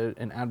he did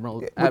an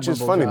admirable job. Which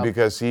is funny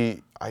because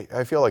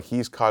I feel like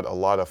he's caught a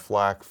lot of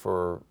flack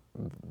for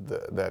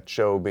that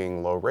show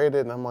being low rated,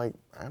 and I'm like,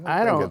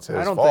 I don't think it's his fault.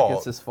 I don't think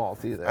it's his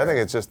fault either. I think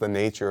it's just the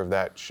nature of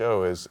that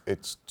show is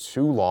it's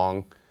too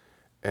long,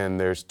 and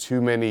there's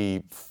too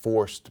many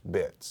forced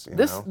bits.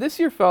 This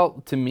year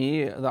felt, to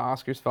me, the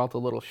Oscars felt a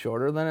little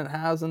shorter than it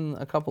has in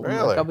a couple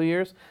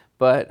years.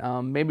 But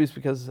maybe it's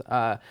because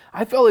I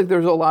felt like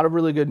there's a lot of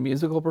really good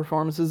musical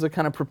performances that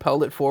kind of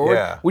propelled it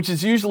forward, which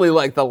is usually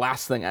like the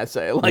last thing I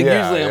say. Like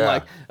usually I'm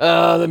like,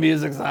 oh, the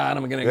music's on,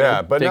 I'm gonna go.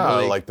 Yeah, but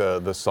no, like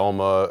the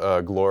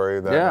Salma Glory,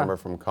 that number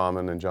from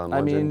Common and John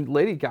Legend. I mean,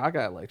 Lady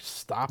Gaga like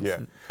stopped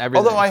everything.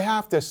 Although I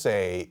have to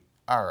say,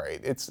 all right,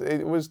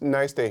 it was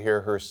nice to hear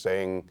her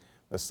sing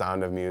The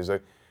Sound of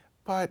Music,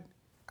 but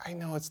I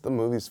know it's the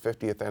movie's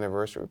 50th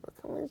anniversary, but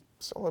can we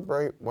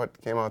celebrate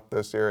what came out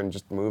this year and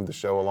just move the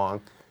show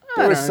along?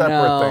 Do a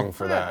separate thing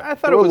for that. I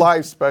thought do it was a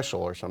live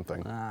special or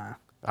something. I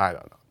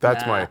don't know.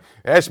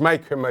 That's my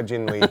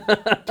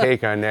curmudgeonly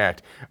take on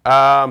that.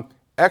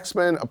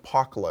 X-Men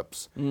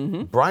Apocalypse.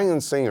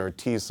 Bryan Singer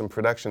teased some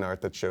production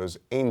art that shows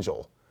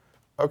Angel.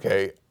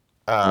 Okay.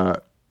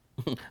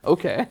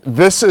 Okay.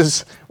 This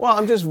is, well,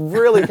 I'm just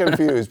really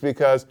confused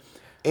because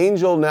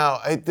Angel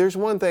now, there's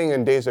one thing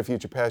in Days of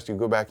Future Past, you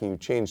go back and you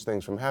change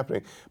things from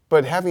happening,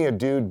 but having a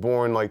dude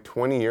born like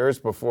 20 years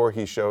before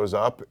he shows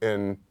up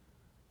in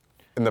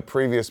the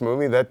previous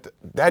movie, that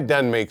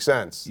doesn't make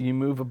sense. You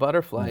move a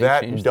butterfly.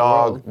 That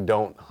dog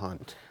don't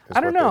hunt.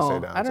 I don't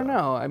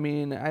know. I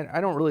mean, I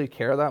don't really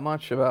care that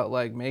much about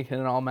like making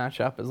it all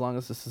match up as long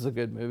as this is a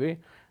good movie.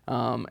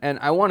 And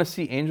I want to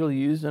see Angel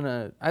used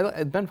in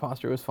Ben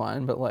Foster was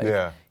fine, but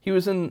like he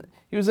was in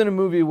a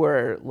movie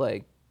where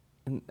like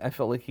I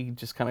felt like he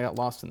just kind of got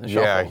lost in the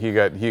shuffle.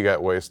 Yeah, he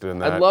got wasted in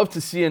that. I'd love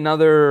to see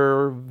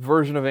another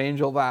version of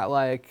Angel that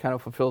like kind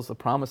of fulfills the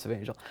promise of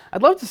Angel.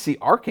 I'd love to see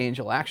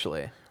Archangel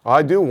actually.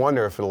 I do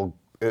wonder if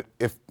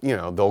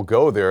they'll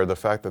go there. The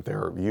fact that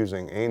they're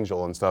using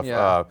Angel and stuff.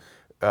 Yeah.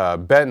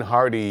 Ben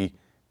Hardy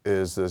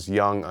is this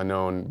young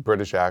unknown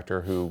British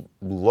actor who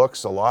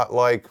looks a lot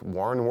like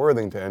Warren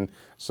Worthington.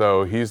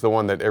 So he's the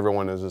one that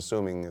everyone is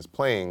assuming is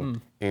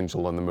playing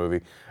Angel in the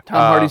movie. Tom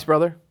Hardy's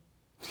brother.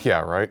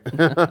 Yeah, right.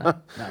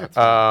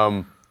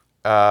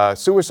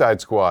 Suicide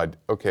Squad.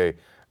 Okay,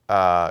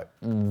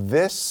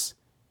 this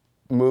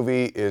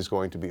movie is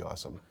going to be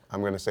awesome. I'm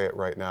going to say it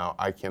right now.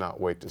 I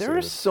cannot wait to see it. There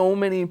are so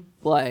many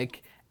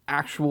like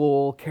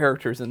actual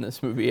characters in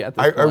this movie at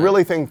this point. I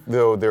really think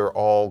though they're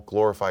all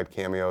glorified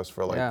cameos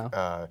for like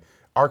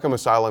Arkham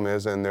Asylum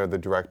is in there. The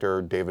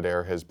director David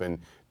Ayer has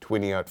been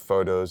tweeting out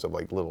photos of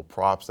like little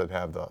props that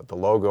have the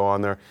logo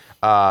on there.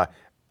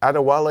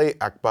 Adewale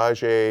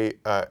Akbaje.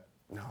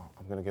 No,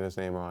 I'm going to get his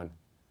name wrong.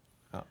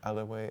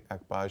 Adewale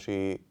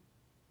Akbaje.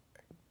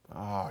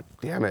 Oh,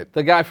 damn it.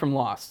 The guy from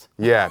Lost.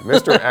 Yeah,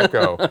 Mr.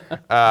 Echo.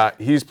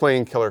 He's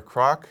playing Killer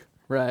Croc.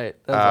 Right.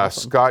 That's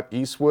awesome. Scott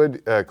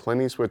Eastwood,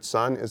 Clint Eastwood's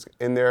son, is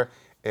in there,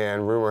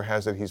 and rumor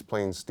has it he's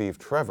playing Steve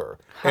Trevor.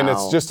 How? And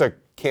it's just a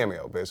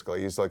cameo,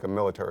 basically. He's like a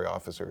military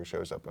officer who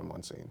shows up in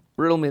one scene.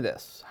 Riddle me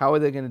this. How are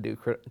they going to do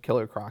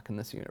Killer Croc in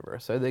this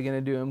universe? Are they going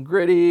to do him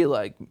gritty,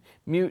 like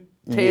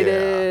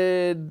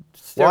mutated?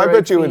 Well, I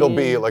bet you it'll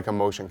be like a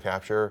motion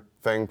capture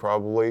thing,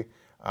 probably.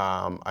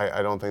 I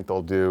don't think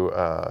they'll do...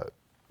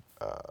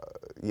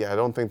 I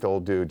don't think they'll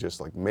do just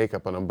like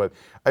makeup on him, but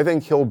I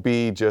think he'll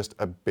be just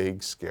a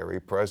big,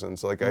 scary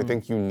presence. Like, I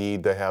think you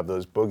need to have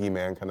those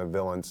boogeyman kind of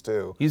villains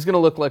too. He's going to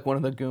look like one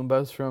of the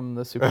Goombas from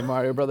the Super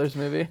Mario Brothers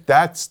movie.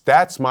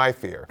 That's my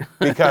fear,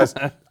 because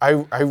I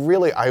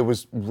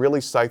was really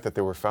psyched that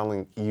they were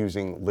finally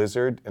using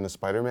Lizard in a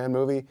Spider-Man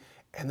movie,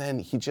 and then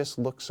he just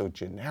looked so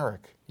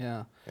generic.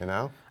 Yeah. You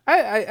know?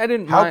 I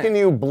didn't How mind. can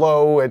you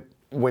blow it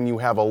when you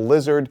have a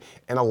lizard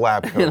and a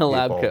lab coat? In a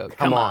lab coat.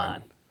 Come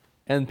on.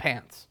 And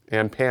pants.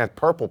 And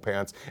purple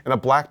pants, and a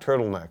black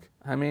turtleneck.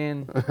 I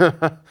mean...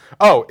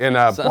 Oh, and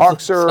a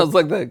boxer... Sounds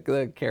like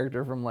the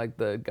character from, like,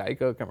 the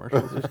Geico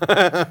commercials or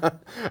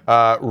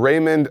something.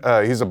 Raymond,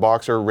 he's a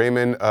boxer.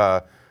 Raymond,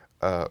 oh,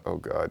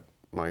 God,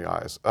 my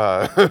eyes.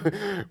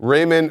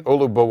 Raymond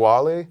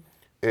Olubowale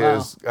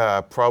is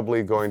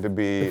probably going to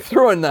be...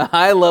 Throwing the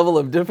high level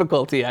of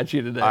difficulty at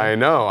you today. I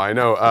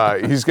know.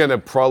 He's going to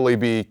probably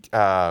be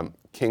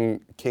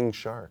King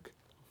Shark.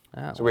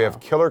 Oh, so we have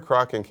Killer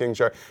Croc and King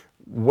Shark.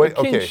 What?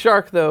 King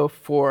Shark, though,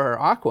 for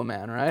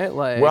Aquaman, right?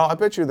 Like, well, I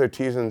bet you they're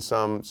teasing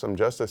some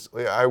Justice.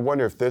 I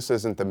wonder if this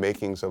isn't the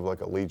makings of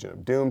like a Legion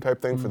of Doom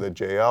type thing for the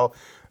JL.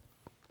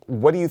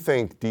 What do you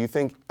think? Do you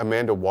think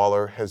Amanda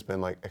Waller has been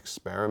like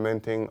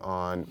experimenting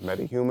on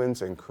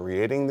metahumans and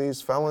creating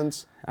these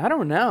felons? I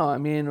don't know. I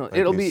mean, Like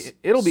it'll be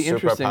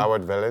interesting.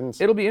 Superpowered villains.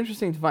 It'll be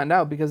interesting to find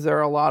out because there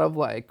are a lot of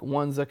like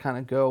ones that kind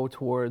of go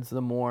towards the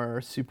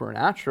more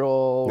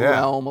supernatural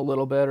realm a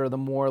little bit, or the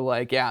more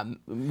like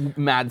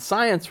mad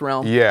science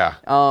realm. Yeah.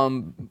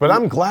 But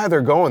I'm glad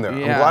they're going there.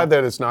 Yeah. I'm glad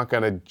that it's not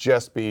going to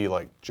just be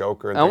like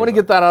Joker. And I want to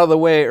get that out of the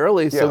way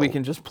early so we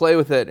can just play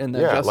with it in the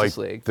Justice like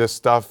League. This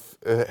stuff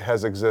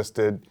has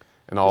existed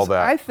and all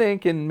that. I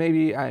think, and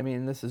maybe, I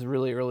mean, this is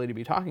really early to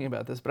be talking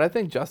about this, but I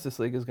think Justice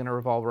League is going to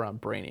revolve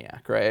around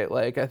Brainiac, right?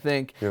 Like, I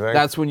think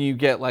that's when you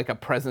get like a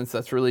presence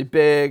that's really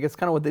big. It's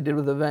kind of what they did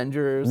with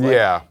Avengers.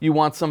 Like, you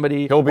want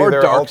somebody, He'll be or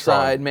their Darkseid,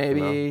 Ultron,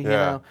 maybe, you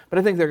know? But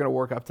I think they're going to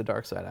work up to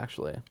Darkseid,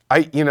 actually.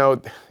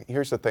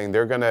 Here's the thing.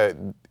 They're going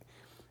to,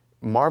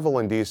 Marvel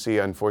and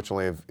DC,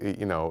 unfortunately,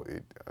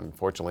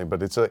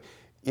 but it's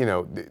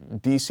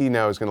DC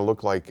now is going to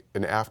look like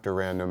an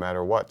after-ran no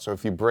matter what. So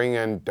if you bring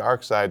in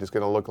Darkseid, it's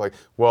going to look like,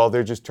 well,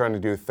 they're just trying to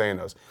do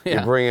Thanos.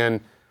 Yeah. You bring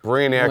in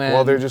Brainiac,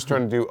 well, they're just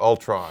trying to do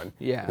Ultron.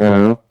 Yeah. You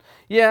know?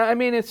 Yeah, I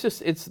mean,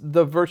 it's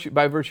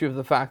by virtue of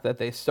the fact that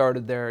they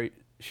started their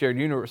shared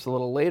universe a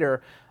little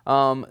later.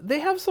 They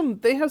have some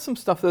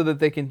stuff though that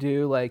they can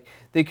do. Like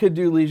they could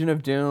do Legion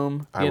of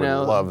Doom. I would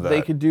love that.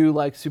 They could do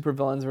like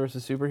supervillains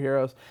versus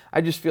superheroes.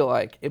 I just feel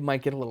like it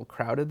might get a little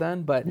crowded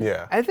then. But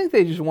I think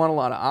they just want a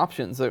lot of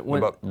options. That when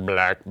about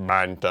Black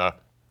Manta.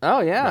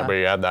 Oh yeah. Remember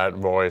he had that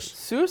voice.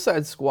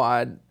 Suicide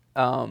Squad.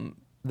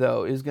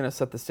 Though, is going to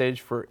set the stage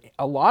for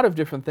a lot of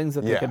different things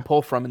that they can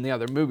pull from in the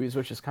other movies,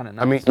 which is kind of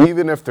nice. I mean,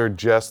 even if they're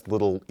just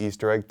little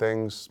Easter egg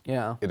things,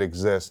 it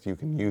exists. You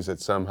can use it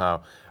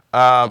somehow.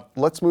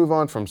 Let's move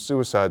on from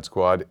Suicide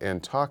Squad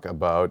and talk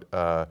about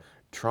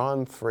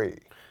Tron 3.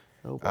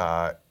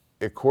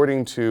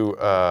 According to,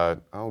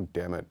 oh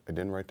damn it, I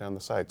didn't write down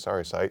the site.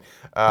 Sorry, site.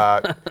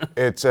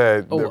 It's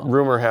the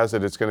rumor has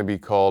it it's going to be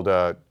called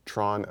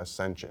Tron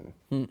Ascension.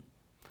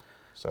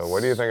 So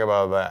what do you think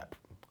about that?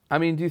 I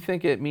mean, do you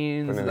think it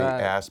means putting that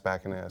the ass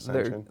back in the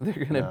Ascension? They're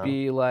going to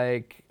be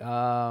like,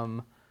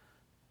 they're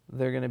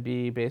going to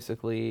be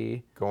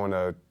basically going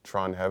to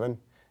Tron Heaven?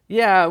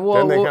 Yeah,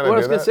 well, what I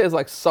was going to say is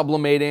like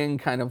sublimating,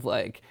 kind of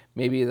like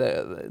maybe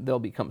they'll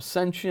become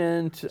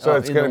sentient. So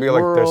it's going to be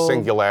like their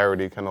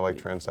singularity, kind of like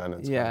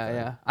transcendence.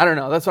 Yeah. I don't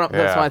know. That's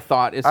my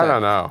thought. Is I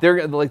don't know.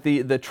 They're like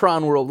the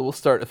Tron world will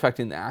start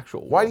affecting the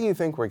actual world. Why do you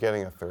think we're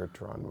getting a third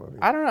Tron movie?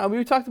 I don't know. I mean,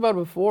 we talked about it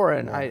before,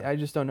 and I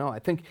just don't know. I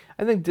think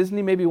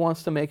Disney maybe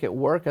wants to make it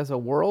work as a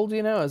world,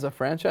 as a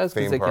franchise.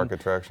 Theme park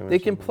attraction. They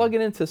can plug it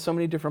into so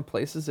many different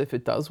places if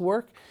it does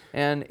work,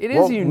 and it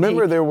is unique.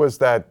 Remember there was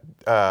that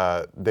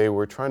they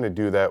were trying to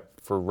do that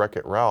for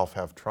Wreck-It Ralph,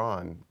 have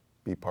Tron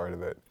be part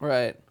of it.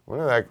 Right.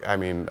 I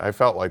mean, I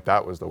felt like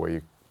that was the way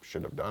you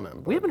should have done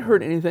it. We haven't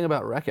heard anything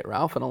about Wreck-It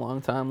Ralph in a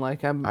long time.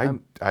 Like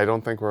I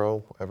don't think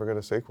we'll ever get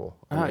a sequel.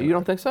 You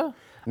don't think so?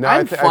 No,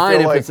 I'm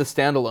fine if it's a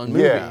standalone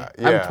movie. Yeah.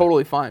 I'm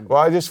totally fine.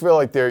 Well, I just feel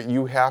like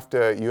you have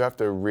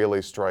to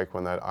really strike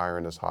when that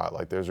iron is hot.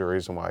 Like there's a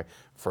reason why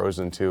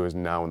Frozen 2 is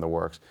now in the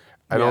works.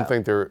 I don't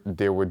think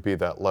there would be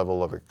that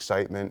level of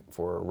excitement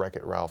for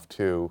Wreck-It Ralph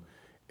 2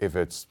 if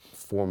it's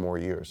 4 more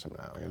years from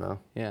now,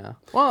 Yeah.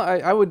 Well,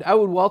 I would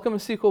welcome a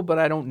sequel, but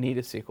I don't need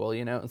a sequel.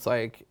 It's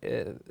like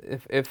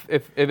if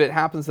it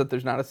happens that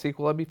there's not a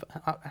sequel, I'd be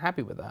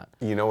happy with that.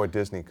 You know what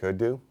Disney could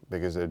do,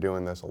 because they're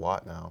doing this a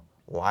lot now?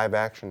 Live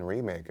action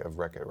remake of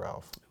Wreck-It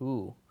Ralph.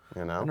 Ooh. I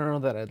don't know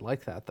that I'd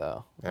like that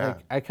though. Yeah. Like,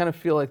 I kind of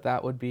feel like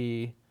that would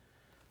be.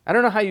 I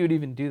don't know how you would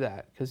even do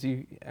that because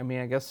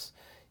I guess.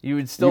 You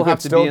would still have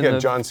to be in the You could still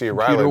get John C.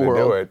 Reilly to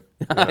do it.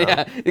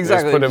 Yeah, exactly.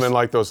 Just put him in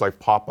like those like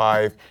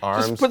Popeye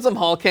arms. Just put some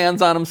Hulk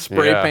hands on him,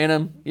 spray paint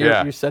him.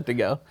 You're set to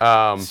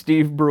go.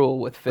 Steve Brule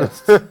with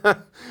fists.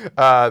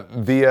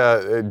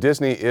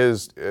 Disney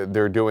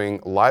they're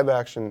doing live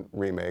action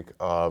remake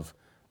of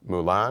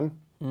Mulan.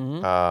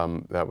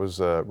 Mm-hmm. That was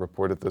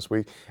reported this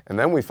week. And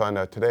then we found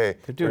out today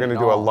they're going to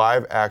do a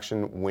live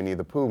action Winnie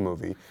the Pooh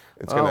movie.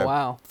 It's going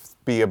to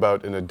be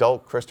about an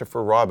adult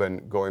Christopher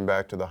Robin going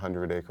back to the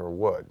 100-acre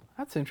wood.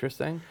 That's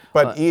interesting.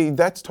 But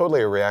that's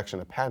totally a reaction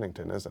to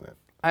Paddington, isn't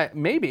it?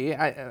 Maybe.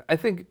 I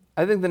think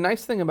the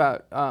nice thing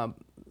about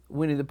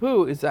Winnie the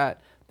Pooh is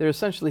that they're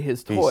essentially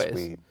his toys. He's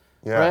sweet.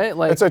 Yeah. Right?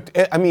 Like,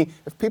 I mean,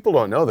 if people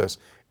don't know this,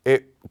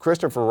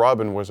 Christopher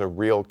Robin was a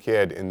real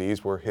kid, and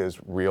these were his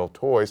real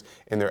toys.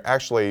 And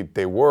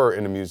they were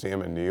in a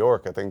museum in New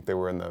York. I think they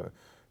were in the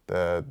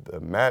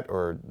Met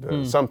or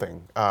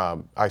something.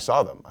 I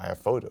saw them. I have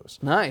photos.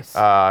 Nice.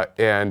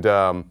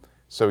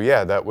 So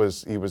yeah,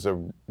 he was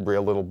a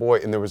real little boy,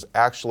 and there was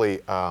actually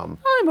I'm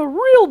a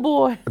real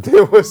boy.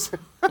 there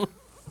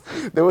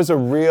was a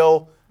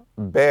real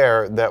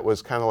bear that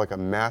was kind of like a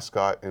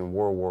mascot in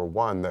World War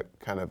I that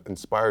kind of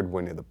inspired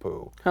Winnie the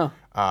Pooh. Huh.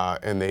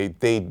 And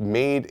they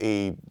made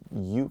a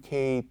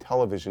UK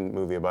television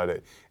movie about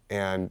it.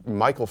 And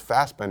Michael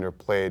Fassbender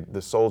played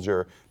the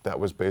soldier that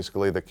was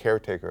basically the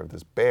caretaker of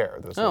this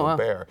bear, little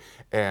bear.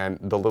 And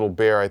the little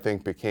bear, I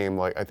think, became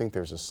I think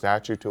there's a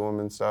statue to him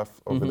and stuff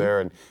over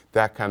there. And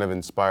that kind of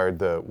inspired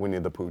the Winnie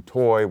the Pooh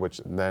toy,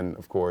 which then,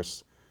 of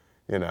course,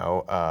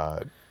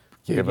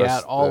 gave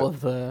us all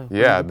of the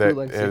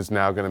that is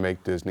now going to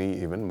make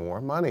Disney even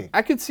more money.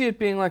 I could see it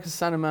being like a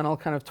sentimental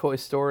kind of Toy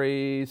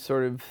Story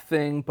sort of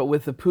thing, but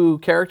with the Pooh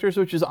characters,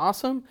 which is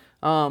awesome.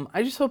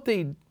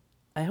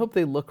 I hope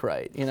they look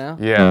right,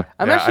 Yeah.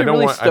 I'm actually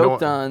really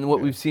stoked on what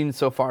we've seen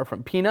so far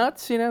from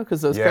Peanuts,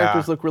 because those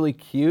characters look really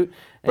cute.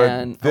 But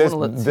and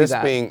this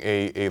being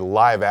a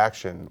live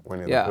action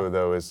Winnie the Pooh,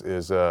 though,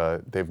 is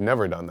they've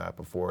never done that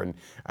before. And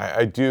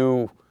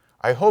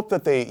I hope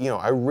that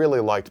I really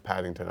liked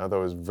Paddington. I thought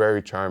it was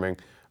very charming.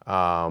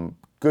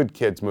 Good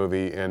kids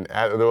movie. And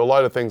there were a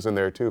lot of things in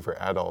there, too,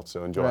 for adults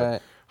to enjoy.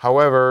 Right.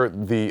 However,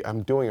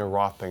 I'm doing a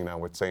Roth thing now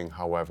with saying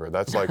however.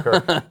 That's like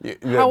her.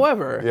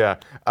 However. Yeah.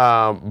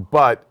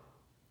 But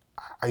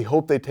I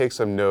hope they take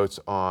some notes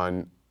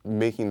on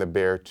making the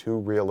bear too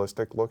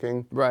realistic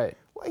looking. Right.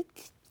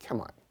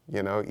 Come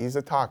on. He's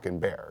a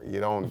talking bear.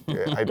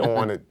 I don't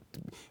want it.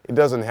 It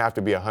doesn't have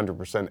to be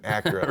 100%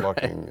 accurate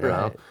looking,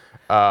 Right.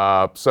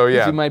 So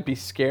yeah. You might be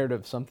scared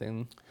of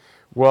something.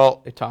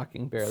 Well, a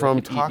talking bear.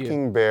 From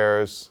talking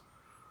bears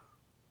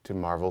to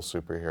Marvel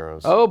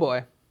superheroes. Oh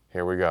boy.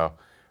 Here we go.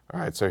 All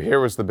right, so here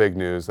was the big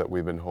news that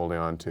we've been holding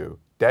on to.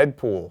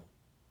 Deadpool,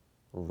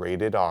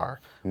 rated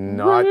R.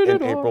 Not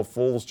an April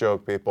Fool's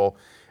joke, people.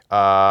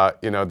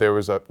 There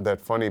was that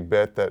funny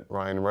bit that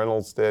Ryan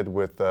Reynolds did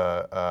with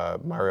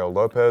Mario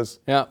Lopez.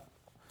 Yeah.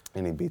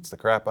 And he beats the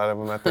crap out of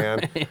him at the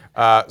end.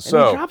 And he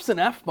drops an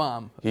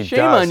F-bomb. Shame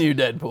on you,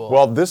 Deadpool.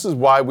 Well, this is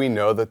why we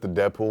know that the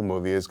Deadpool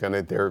movie is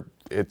going to,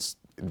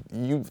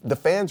 the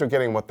fans are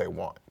getting what they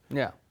want.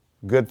 Yeah.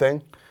 Good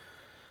thing?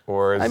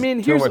 Or is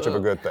it too much of a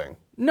good thing?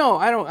 No,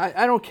 I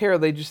don't care.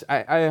 They just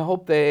I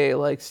hope they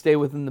stay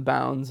within the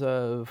bounds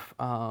of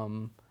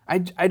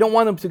I don't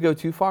want them to go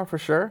too far for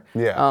sure.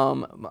 Yeah.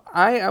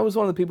 I was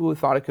one of the people who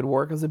thought it could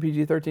work as a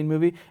PG-13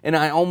 movie, and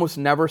I almost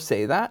never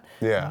say that.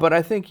 Yeah. But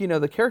I think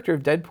the character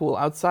of Deadpool,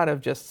 outside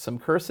of just some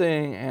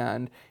cursing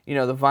and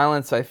the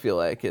violence, I feel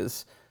like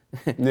is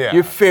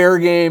your fair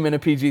game in a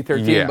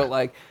PG-13. Yeah.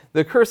 But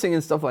the cursing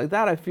and stuff like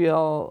that, I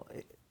feel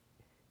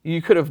you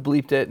could have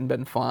bleeped it and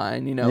been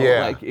fine.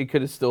 It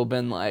could have still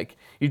been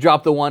you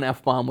drop the one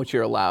F-bomb, which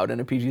you're allowed in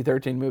a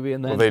PG-13 movie,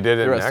 and then they did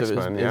it the rest in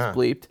of it X-Men, is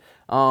bleeped.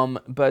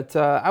 But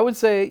I would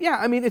say,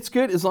 it's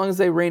good as long as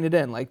they rein it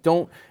in.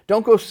 Don't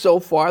go so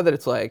far that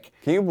it's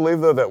Can you believe,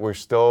 though, that we're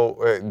still,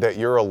 that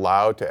you're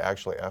allowed to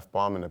actually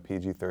F-bomb in a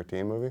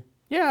PG-13 movie?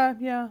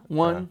 Yeah,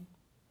 one.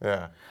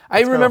 Yeah.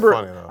 I remember.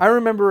 Funny, though. I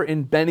remember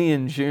in Benny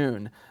and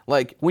June,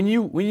 when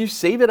you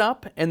save it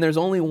up and there's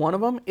only one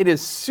of them, it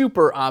is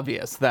super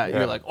obvious that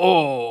you're like,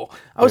 oh.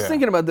 I was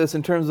thinking about this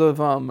in terms of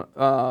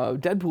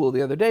Deadpool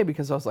the other day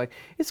because I was like,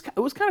 it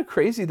was kind of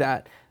crazy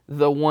that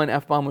the one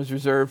F-bomb was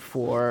reserved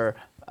for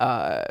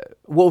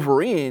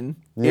Wolverine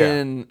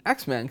in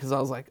X-Men because I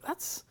was like,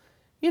 that's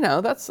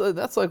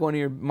like one of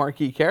your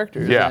marquee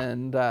characters. Yeah.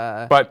 And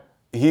but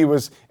he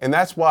was, and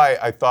that's why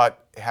I thought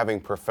having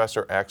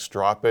Professor X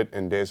drop it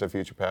in Days of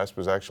Future Past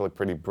was actually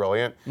pretty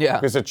brilliant. Yeah.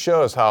 Because it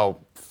shows how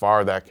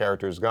far that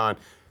character has gone.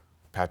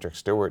 Patrick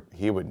Stewart,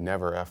 he would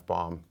never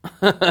F-bomb.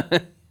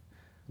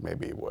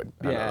 Maybe he would.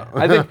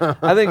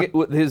 I think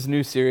with his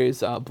new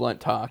series, Blunt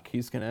Talk,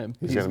 he's gonna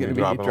be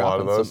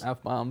dropping some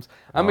F-bombs.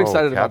 I'm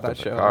excited about that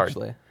show,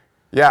 actually.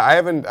 Yeah, I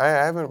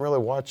haven't really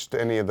watched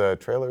any of the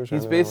trailers.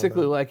 He's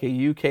basically like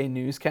a UK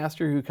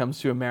newscaster who comes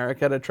to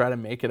America to try to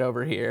make it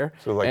over here.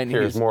 So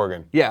Piers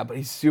Morgan. Yeah, but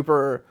he's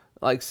super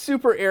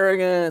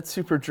arrogant,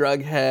 super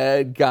drug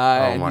head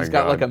guy, and he's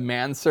got a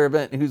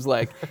manservant who's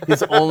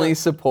his only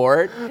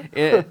support.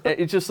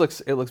 It just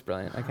looks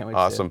brilliant. I can't wait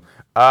to see it.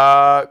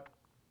 Awesome.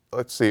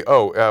 Let's see.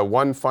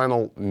 One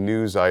final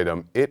news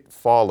item. It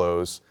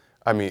Falls.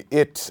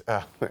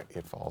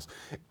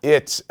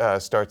 It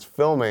starts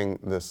filming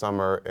this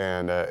summer,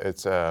 and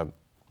it's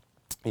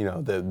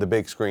the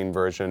big screen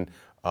version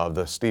of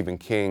the Stephen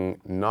King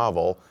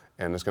novel,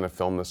 and it's going to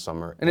film this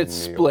summer. And it's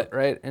split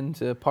right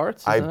into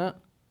parts, isn't it?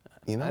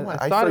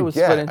 I thought it was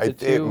split into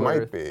two. It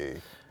might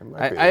be.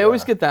 I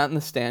always get that and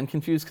The Stand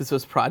confused because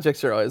those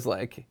projects are always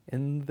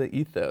in the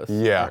ethos.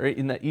 Yeah. Or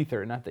in the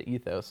ether, not the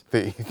ethos.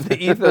 The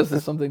ethos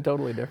is something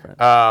totally different.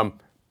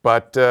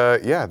 But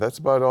that's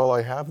about all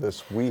I have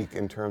this week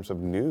in terms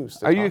of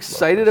news. Are you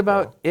excited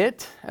about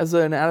it as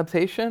an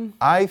adaptation?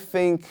 I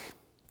think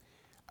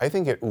I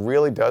think it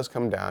really does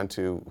come down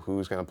to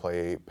who's going to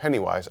play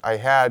Pennywise. I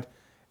had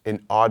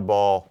an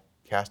oddball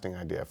casting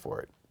idea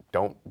for it.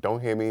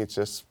 Don't hear me. It's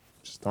just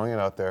throwing it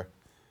out there.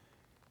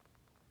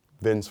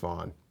 Vince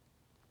Vaughn.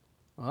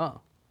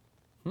 Oh.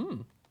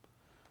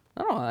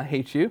 I don't want to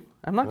hate you.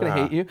 I'm not going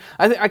to hate you.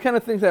 I kind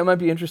of think that might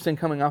be interesting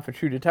coming off of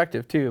True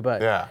Detective too,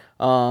 but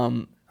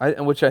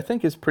which I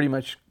think is pretty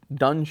much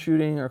done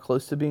shooting or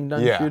close to being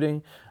done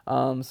shooting.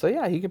 So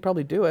yeah, he could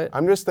probably do it.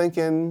 I'm just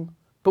thinking.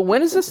 But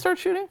when does this start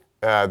shooting?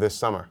 This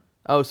summer.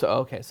 Oh, so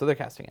okay, so they're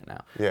casting it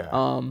now.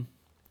 Yeah.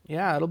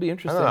 Yeah, it'll be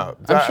interesting.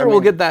 I'm sure we'll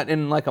get that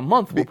in like a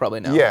month. We'll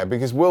probably know. Yeah,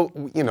 because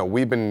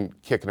we've been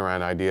kicking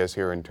around ideas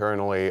here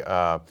internally.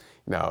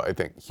 I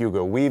think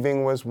Hugo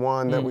Weaving was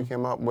one that we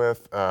came up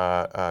with.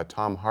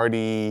 Tom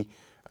Hardy.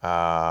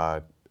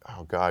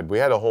 Oh God, we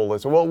had a whole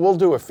list. We'll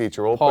do a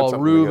feature. We'll Paul put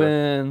something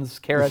Rubens,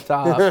 Carrot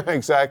Top.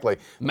 Exactly.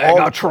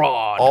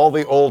 Megatron. All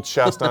the old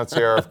chestnuts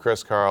here of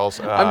Chris Carl's.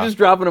 I'm just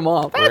dropping them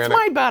all. That's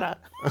my butter.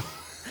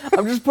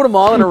 I'm just put them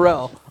all in a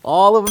row.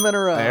 All of them in a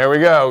row. There we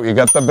go. You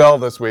got the bell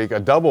this week, a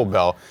double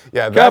bell.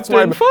 Yeah, that's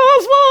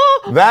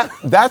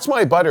that's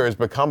my butter has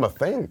become a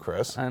thing,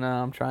 Chris. I know.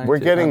 I'm trying. We're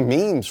getting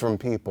memes from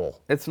people.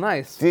 It's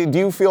nice. Do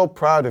you feel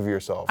proud of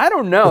yourself? I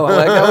don't know.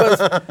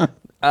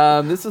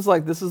 This is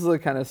the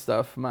kind of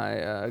stuff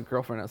my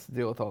girlfriend has to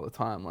deal with all the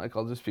time. Like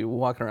I'll just be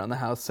walking around the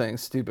house saying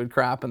stupid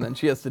crap, and then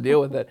she has to deal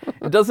with it.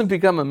 It doesn't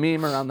become a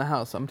meme around the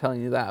house. I'm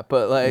telling you that.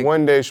 But like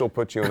one day she'll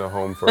put you in a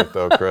home for it,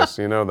 though, Chris.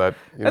 You know that.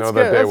 That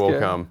day will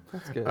come.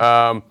 That's good.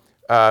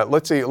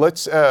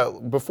 Let's see.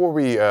 Before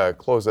we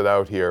close it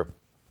out here.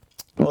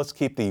 Let's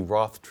keep the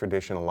Roth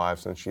tradition alive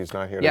since she's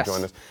not here to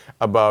join us.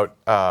 About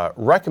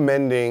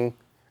recommending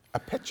a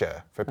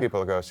picture for people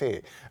to go see.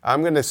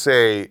 I'm going to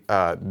say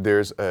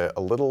there's the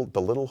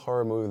little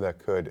horror movie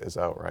that is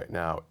out right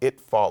now. It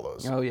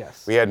Follows. Oh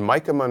yes. We had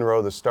Micah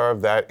Monroe, the star of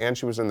that, and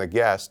she was in The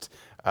Guest.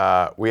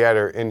 We had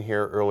her in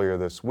here earlier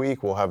this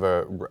week. We'll have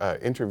a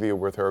interview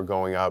with her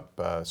going up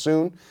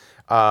soon,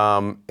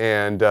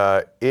 and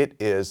it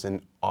is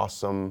an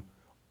awesome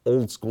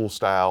old school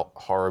style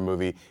horror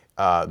movie.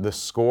 The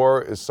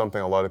score is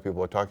something a lot of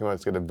people are talking about.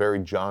 It's got a very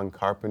John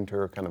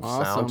Carpenter kind of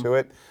sound to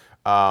it.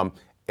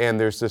 And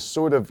there's this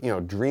sort of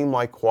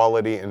dreamlike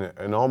quality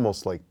and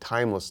almost like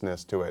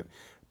timelessness to it,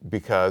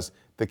 because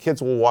the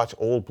kids will watch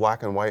old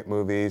black and white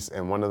movies,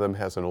 and one of them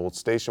has an old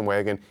station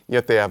wagon,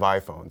 yet they have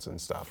iPhones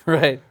and stuff.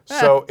 Right.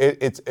 So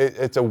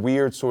it's a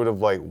weird sort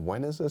of like,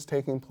 when is this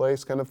taking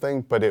place kind of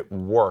thing, but it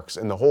works.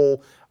 And the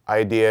whole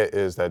idea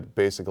is that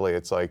basically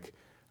it's like,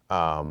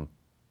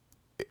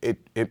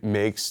 it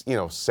makes,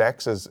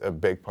 sex is a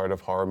big part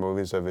of horror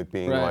movies, of it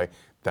being like,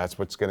 that's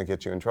what's going to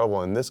get you in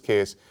trouble. In this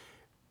case,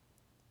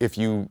 if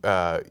you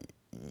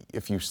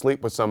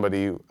sleep with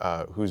somebody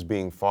who's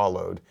being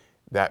followed,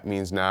 that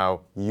means now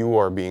you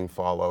are being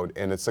followed.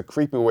 And it's a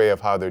creepy way of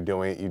how they're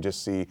doing it. You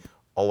just see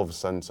all of a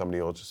sudden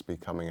somebody will just be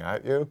coming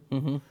at you.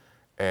 Mm-hmm.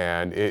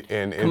 And it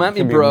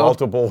can be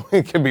multiple.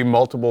 It can be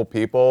multiple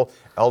people,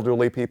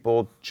 elderly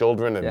people,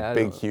 children, and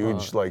big,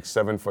 huge, like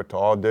 7 foot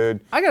tall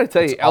dude. I gotta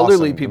tell you,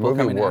 elderly people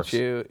coming at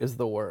you is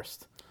the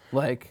worst.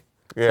 Like,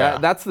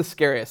 that's the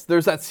scariest.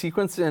 There's that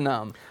sequence in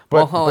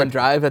Mulholland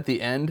Drive at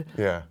the end.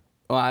 Yeah.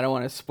 Well, I don't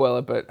want to spoil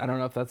it, but I don't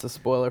know if that's a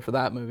spoiler for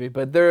that movie.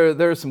 But there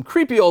are some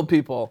creepy old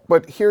people.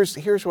 But here's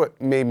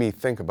what made me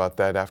think about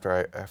that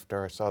after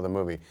I saw the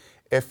movie.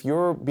 If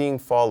you're being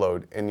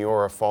followed and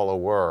you're a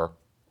follower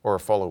or a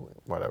following,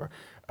 whatever,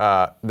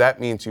 that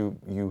means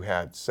you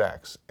had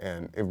sex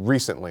and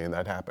recently, and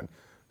that happened.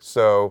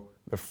 So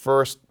the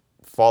first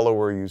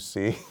follower you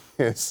see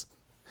is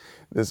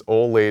this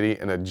old lady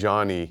and a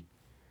Johnny,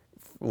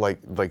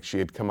 like she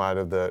had come out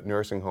of the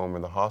nursing home or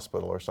the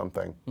hospital or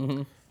something.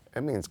 Mm-hmm.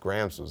 That means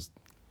Gramps was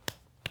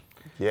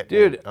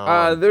Dude,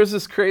 there's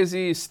this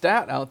crazy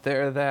stat out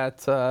there that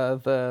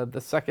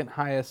the second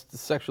highest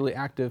sexually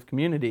active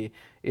community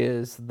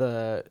is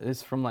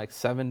from like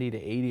 70 to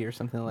 80 or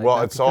something like that.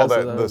 Well, it's all the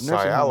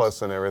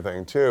Cialis and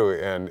everything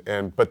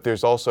too, but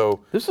there's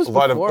also a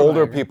lot of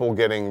older people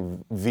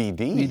getting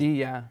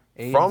VD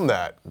from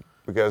that,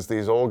 because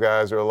these old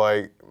guys are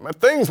like, my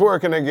thing's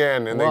working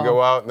again, and they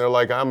go out and they're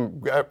like, I'm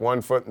got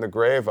 1 foot in the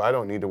grave, I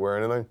don't need to wear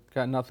anything.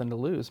 Got nothing to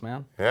lose,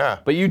 man. Yeah.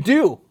 But you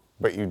do.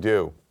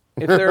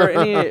 If there are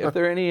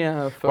any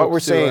folks what we're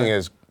saying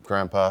is,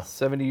 Grandpa,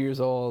 70 years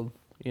old,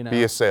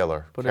 be a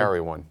sailor,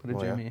 carry one. Put a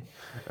Jimmy,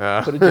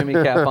 put a Jimmy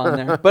cap on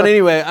there. But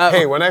anyway,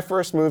 hey, when I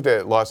first moved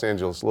to Los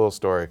Angeles, little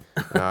story.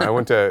 I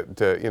went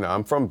to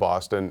I'm from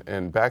Boston,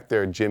 and back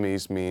there,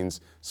 Jimmy's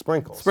means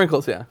sprinkles.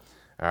 Sprinkles, yeah.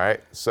 All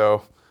right,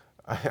 so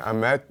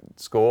I'm at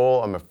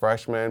school. I'm a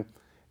freshman,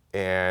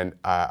 and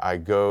I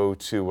go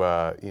to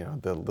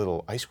the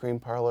little ice cream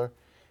parlor,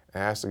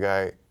 and I ask the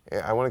guy, hey,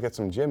 I want to get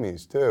some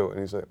Jimmy's too. And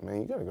he's like,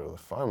 man, you got to go to the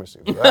pharmacy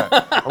for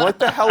that. I'm like,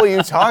 the hell are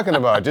you talking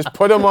about? Just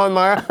put them on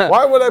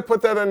why would I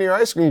put that on your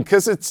ice cream?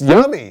 Because it's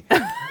yummy.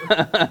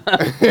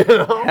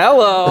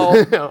 Hello.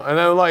 And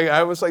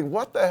I was like,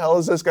 what the hell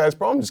is this guy's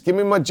problem? Just give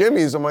me my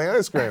Jimmy's on my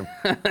ice cream.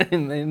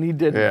 And he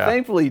didn't. Yeah.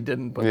 Thankfully, he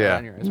didn't put that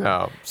on your ice cream.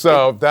 No.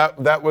 So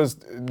that was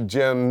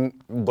Jim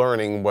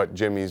learning what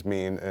Jimmy's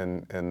mean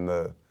in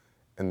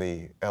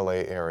the LA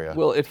area.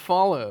 Well, it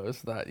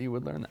follows that you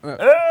would learn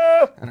that.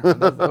 I don't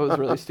know, that was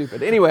really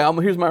stupid. Anyway,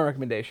 here's my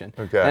recommendation.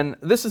 Okay. And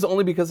this is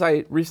only because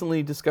I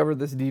recently discovered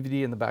this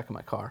DVD in the back of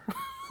my car.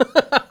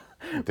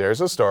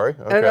 There's a story.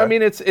 Okay. And I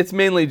mean, it's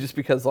mainly just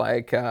because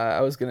I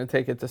was gonna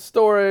take it to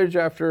storage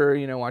after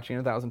watching it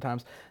 1,000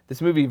 times.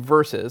 This movie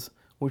Versus,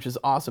 which is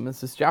awesome.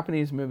 It's this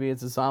Japanese movie.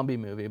 It's a zombie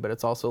movie, but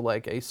it's also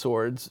like a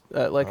swords,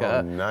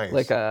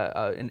 nice.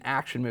 An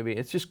action movie.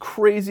 It's just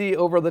crazy,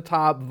 over the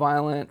top,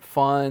 violent,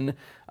 fun,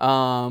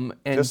 and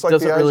just like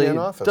the IGN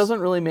office. Doesn't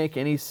really make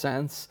any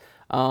sense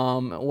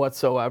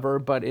whatsoever,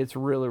 but it's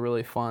really,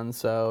 really fun.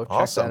 So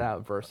check that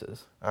out,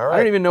 Versus. All right. I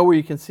don't even know where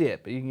you can see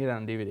it, but you can get it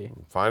on DVD.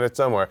 Find it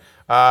somewhere.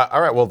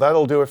 All right, well,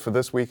 that'll do it for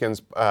this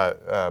weekend's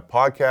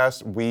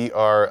podcast. We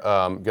are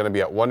going to be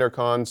at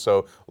WonderCon,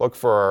 so look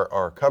for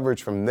our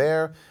coverage from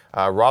there.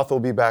 Roth will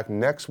be back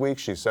next week.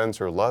 She sends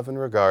her love and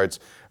regards.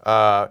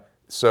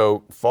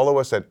 So follow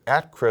us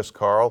at Chris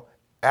Carl,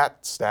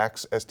 at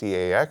Stax,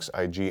 STAX,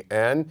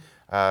 IGN.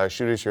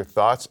 Shoot us your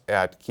thoughts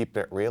at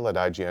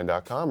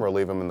keepitreal@ign.com or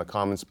leave them in the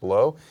comments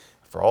below.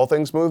 For all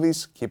things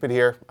movies, keep it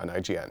here on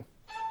IGN.